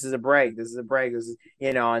 oh, this is a break, this is a break, this is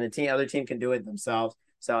and the other team can do it themselves.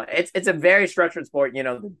 So it's a very structured sport.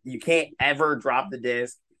 You can't ever drop the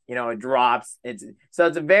disc. It drops. It's a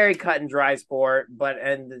very cut and dry sport, but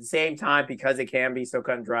at the same time, because it can be so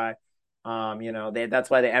cut and dry, that's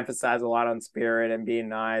why they emphasize a lot on spirit and being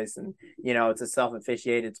nice, and it's a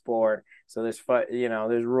self-officiated sport, so there's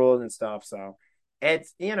rules and stuff. So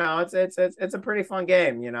it's a pretty fun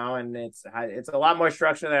game, and it's a lot more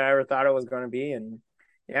structure than I ever thought it was going to be, and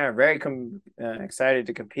yeah, very excited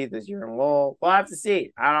to compete this year, and we'll have to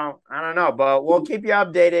see. I don't know, but we'll keep you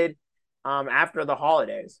updated after the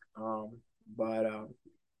holidays. But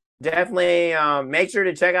definitely make sure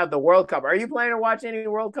to check out the World Cup. Are you planning to watch any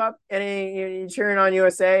World Cup? Any you cheering on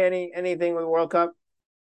USA? Anything with World Cup?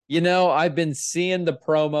 I've been seeing the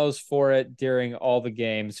promos for it during all the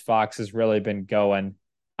games. Fox has really been going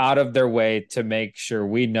out of their way to make sure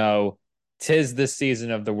we know 'tis the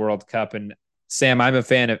season of the World Cup. And Sam, I'm a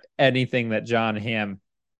fan of anything that John Hamm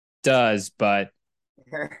does, but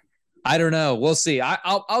I don't know. We'll see.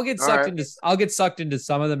 I'll get All sucked right. into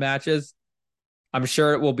some of the matches. I'm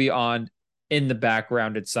sure it will be on in the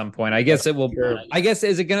background at some point. I guess it will. Sure. I guess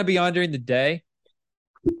is it going to be on during the day?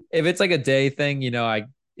 If it's like a day thing, if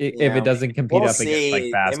it Yeah, doesn't compete we'll up against like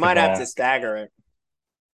see. They might have to basketball. stagger it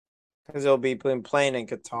because they'll be playing in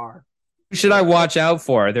Qatar. Who should I watch out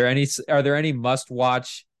for? Are there any must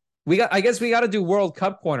watch? I guess we got to do World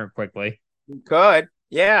Cup corner quickly. Could.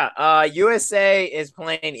 Yeah. USA is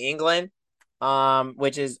playing England,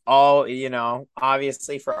 which is all,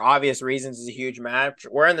 obviously for obvious reasons is a huge match.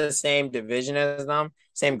 We're in the same division as them,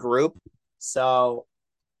 same group. So,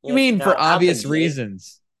 You mean for out the obvious gate,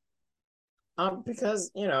 reasons?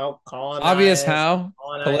 because, Obvious how?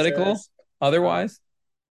 Political? colonizers, um, Otherwise?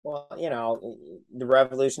 well, the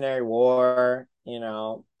Revolutionary War,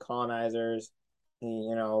 colonizers,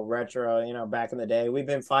 retro, back in the day. We've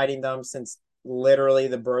been fighting them since literally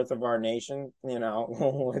the birth of our nation,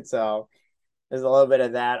 so there's a little bit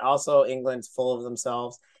of that. Also, England's full of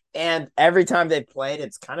themselves. And every time they played,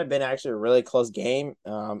 it's kind of been actually a really close game,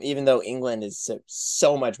 even though England is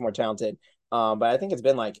so much more talented. But I think it's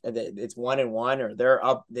been like it's 1-1, or they're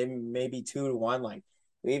up. They may be 2-1. Like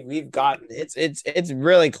we've got it's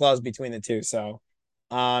really close between the two. So,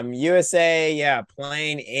 USA, yeah,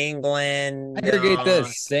 playing England. Aggregate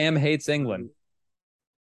this. Sam hates England.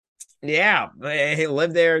 Yeah, they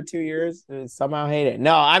lived there 2 years and somehow hate it.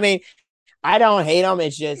 No, I mean I don't hate them.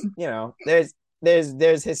 It's just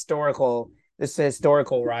there's historical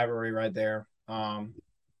rivalry right there.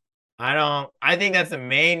 I don't. I think that's the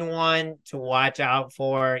main one to watch out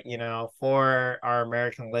for. For our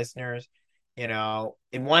American listeners.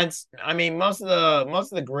 Once I mean most of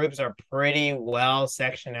the groups are pretty well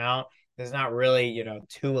sectioned out. There's not really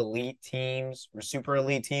two elite teams or super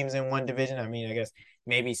elite teams in one division. I mean, I guess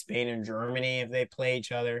maybe Spain and Germany if they play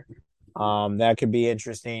each other. That could be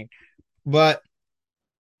interesting. But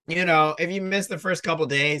if you miss the first couple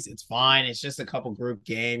days, it's fine. It's just a couple group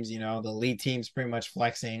games. The elite team's pretty much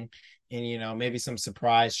flexing, and maybe some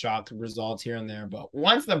surprise shock results here and there. But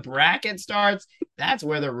once the bracket starts, that's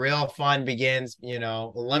where the real fun begins.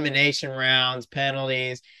 Elimination rounds,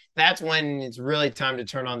 penalties. That's when it's really time to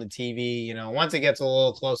turn on the TV. Once it gets a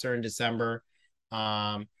little closer in December,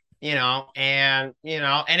 and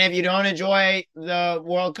if you don't enjoy the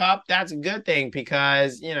World Cup, that's a good thing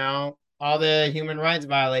because all the human rights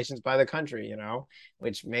violations by the country,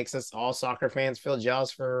 which makes us all soccer fans feel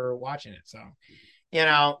jealous for watching it. So,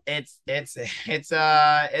 it's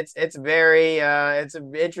very it's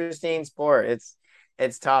an interesting sport.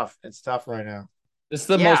 It's tough. It's tough right now. This is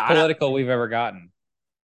the Yeah, most political we've ever gotten.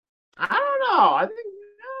 I don't know. I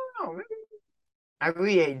don't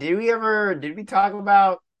know. Did we talk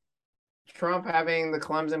about Trump having the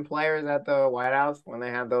Clemson players at the White House when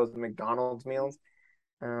they had those McDonald's meals?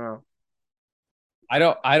 I don't know.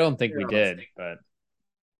 I don't think Who we knows? did, but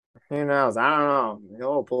Who knows? I don't know. A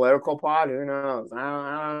little political pod. Who knows?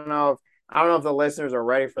 I don't know. If the listeners are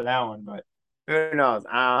ready for that one, but who knows?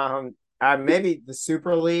 Maybe the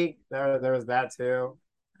Super League. There was that too.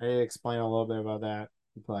 I need to explain a little bit about that,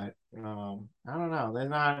 but I don't know. There's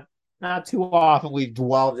not too often we've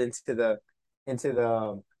dwelled into the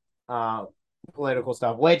political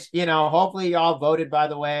stuff. Which hopefully y'all voted. By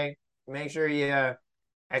the way, make sure you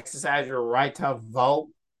exercise your right to vote.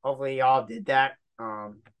 Hopefully y'all did that.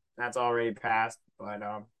 That's already passed. But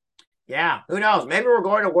yeah, who knows? Maybe we're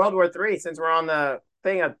going to World War III since we're on the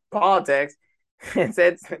thing of politics. And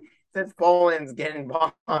since Poland's getting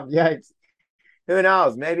bombed, yikes. Who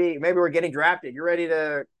knows? Maybe we're getting drafted. You ready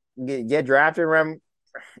to get drafted, Rem?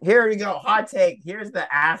 Here we go. Hot take. Here's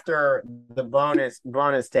the after the bonus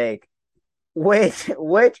take. Which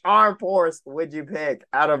armed force would you pick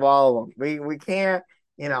out of all of them? We can't,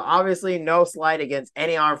 obviously no slight against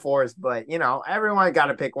any armed force, but everyone got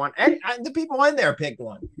to pick one. And the people in there picked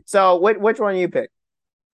one. So which one you pick?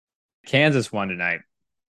 Kansas won tonight.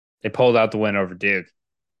 They pulled out the win over Duke.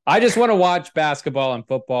 I just want to watch basketball and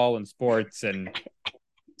football and sports and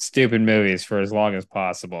stupid movies for as long as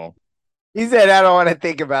possible. You said I don't want to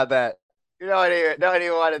think about that. You don't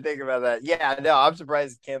even want to think about that. Yeah, no, I'm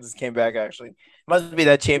surprised Kansas came back. Actually, must be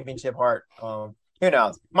that championship heart. Who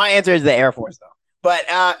knows? My answer is the Air Force, though. But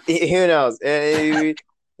who knows?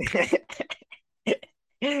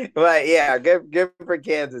 But yeah, good for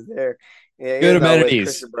Kansas there. Yeah, Good even though with amenities.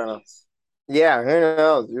 Christian Brown. Yeah, who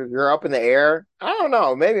knows? You're up in the air. I don't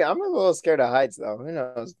know. Maybe I'm a little scared of heights, though. Who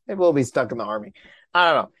knows? Maybe we'll be stuck in the army.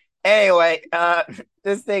 I don't know. Anyway,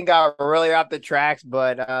 this thing got really off the tracks,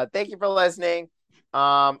 but thank you for listening.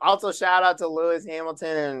 Also shout out to Lewis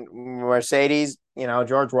Hamilton and Mercedes.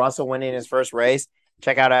 George Russell winning his first race.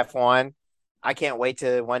 Check out F1. I can't wait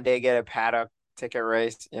to one day get a paddock ticket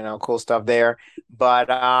race. Cool stuff there.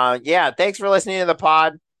 But yeah, thanks for listening to the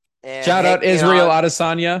pod. And Shout hey, out Israel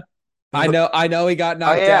Adesanya. I know he got oh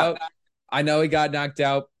knocked yeah, out. I know he got knocked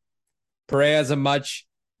out. Pereira's a much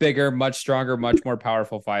bigger, much stronger, much more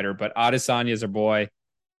powerful fighter, but Adesanya is a boy.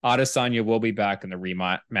 Adesanya will be back in the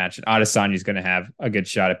rematch, and Adesanya is going to have a good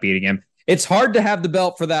shot at beating him. It's hard to have the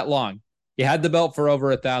belt for that long. You had the belt for over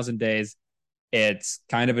 1,000 days. It's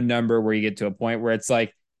kind of a number where you get to a point where it's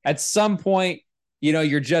like, at some point,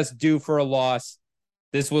 you're just due for a loss.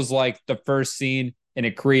 This was like the first scene in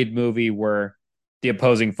a Creed movie where the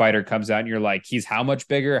opposing fighter comes out and you're like, he's how much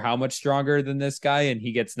bigger, how much stronger than this guy? And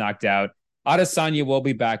he gets knocked out. Adesanya will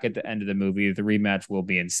be back at the end of the movie. The rematch will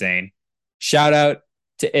be insane. Shout out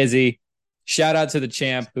to Izzy. Shout out to the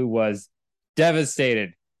champ who was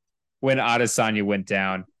devastated when Adesanya went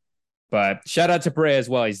down. But shout out to Bray as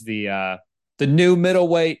well. He's the new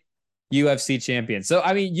middleweight UFC champion. So,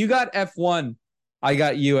 I mean, you got F1. I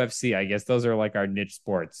got UFC. I guess those are like our niche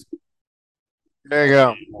sports. There you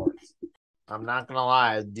go. I'm not gonna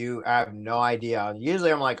lie, I have no idea.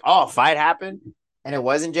 Usually I'm like, oh, fight happened and it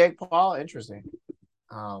wasn't Jake Paul. Interesting.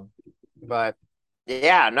 But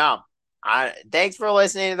yeah, no. Thanks for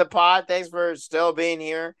listening to the pod. Thanks for still being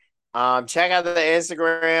here. Check out the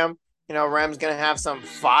Instagram. Rem's gonna have some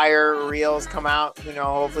fire reels come out,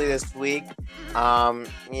 hopefully this week. And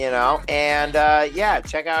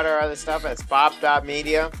check out our other stuff at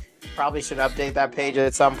spop.media. Probably should update that page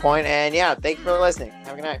at some point. And yeah, thank you for listening.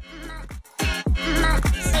 Have a good night.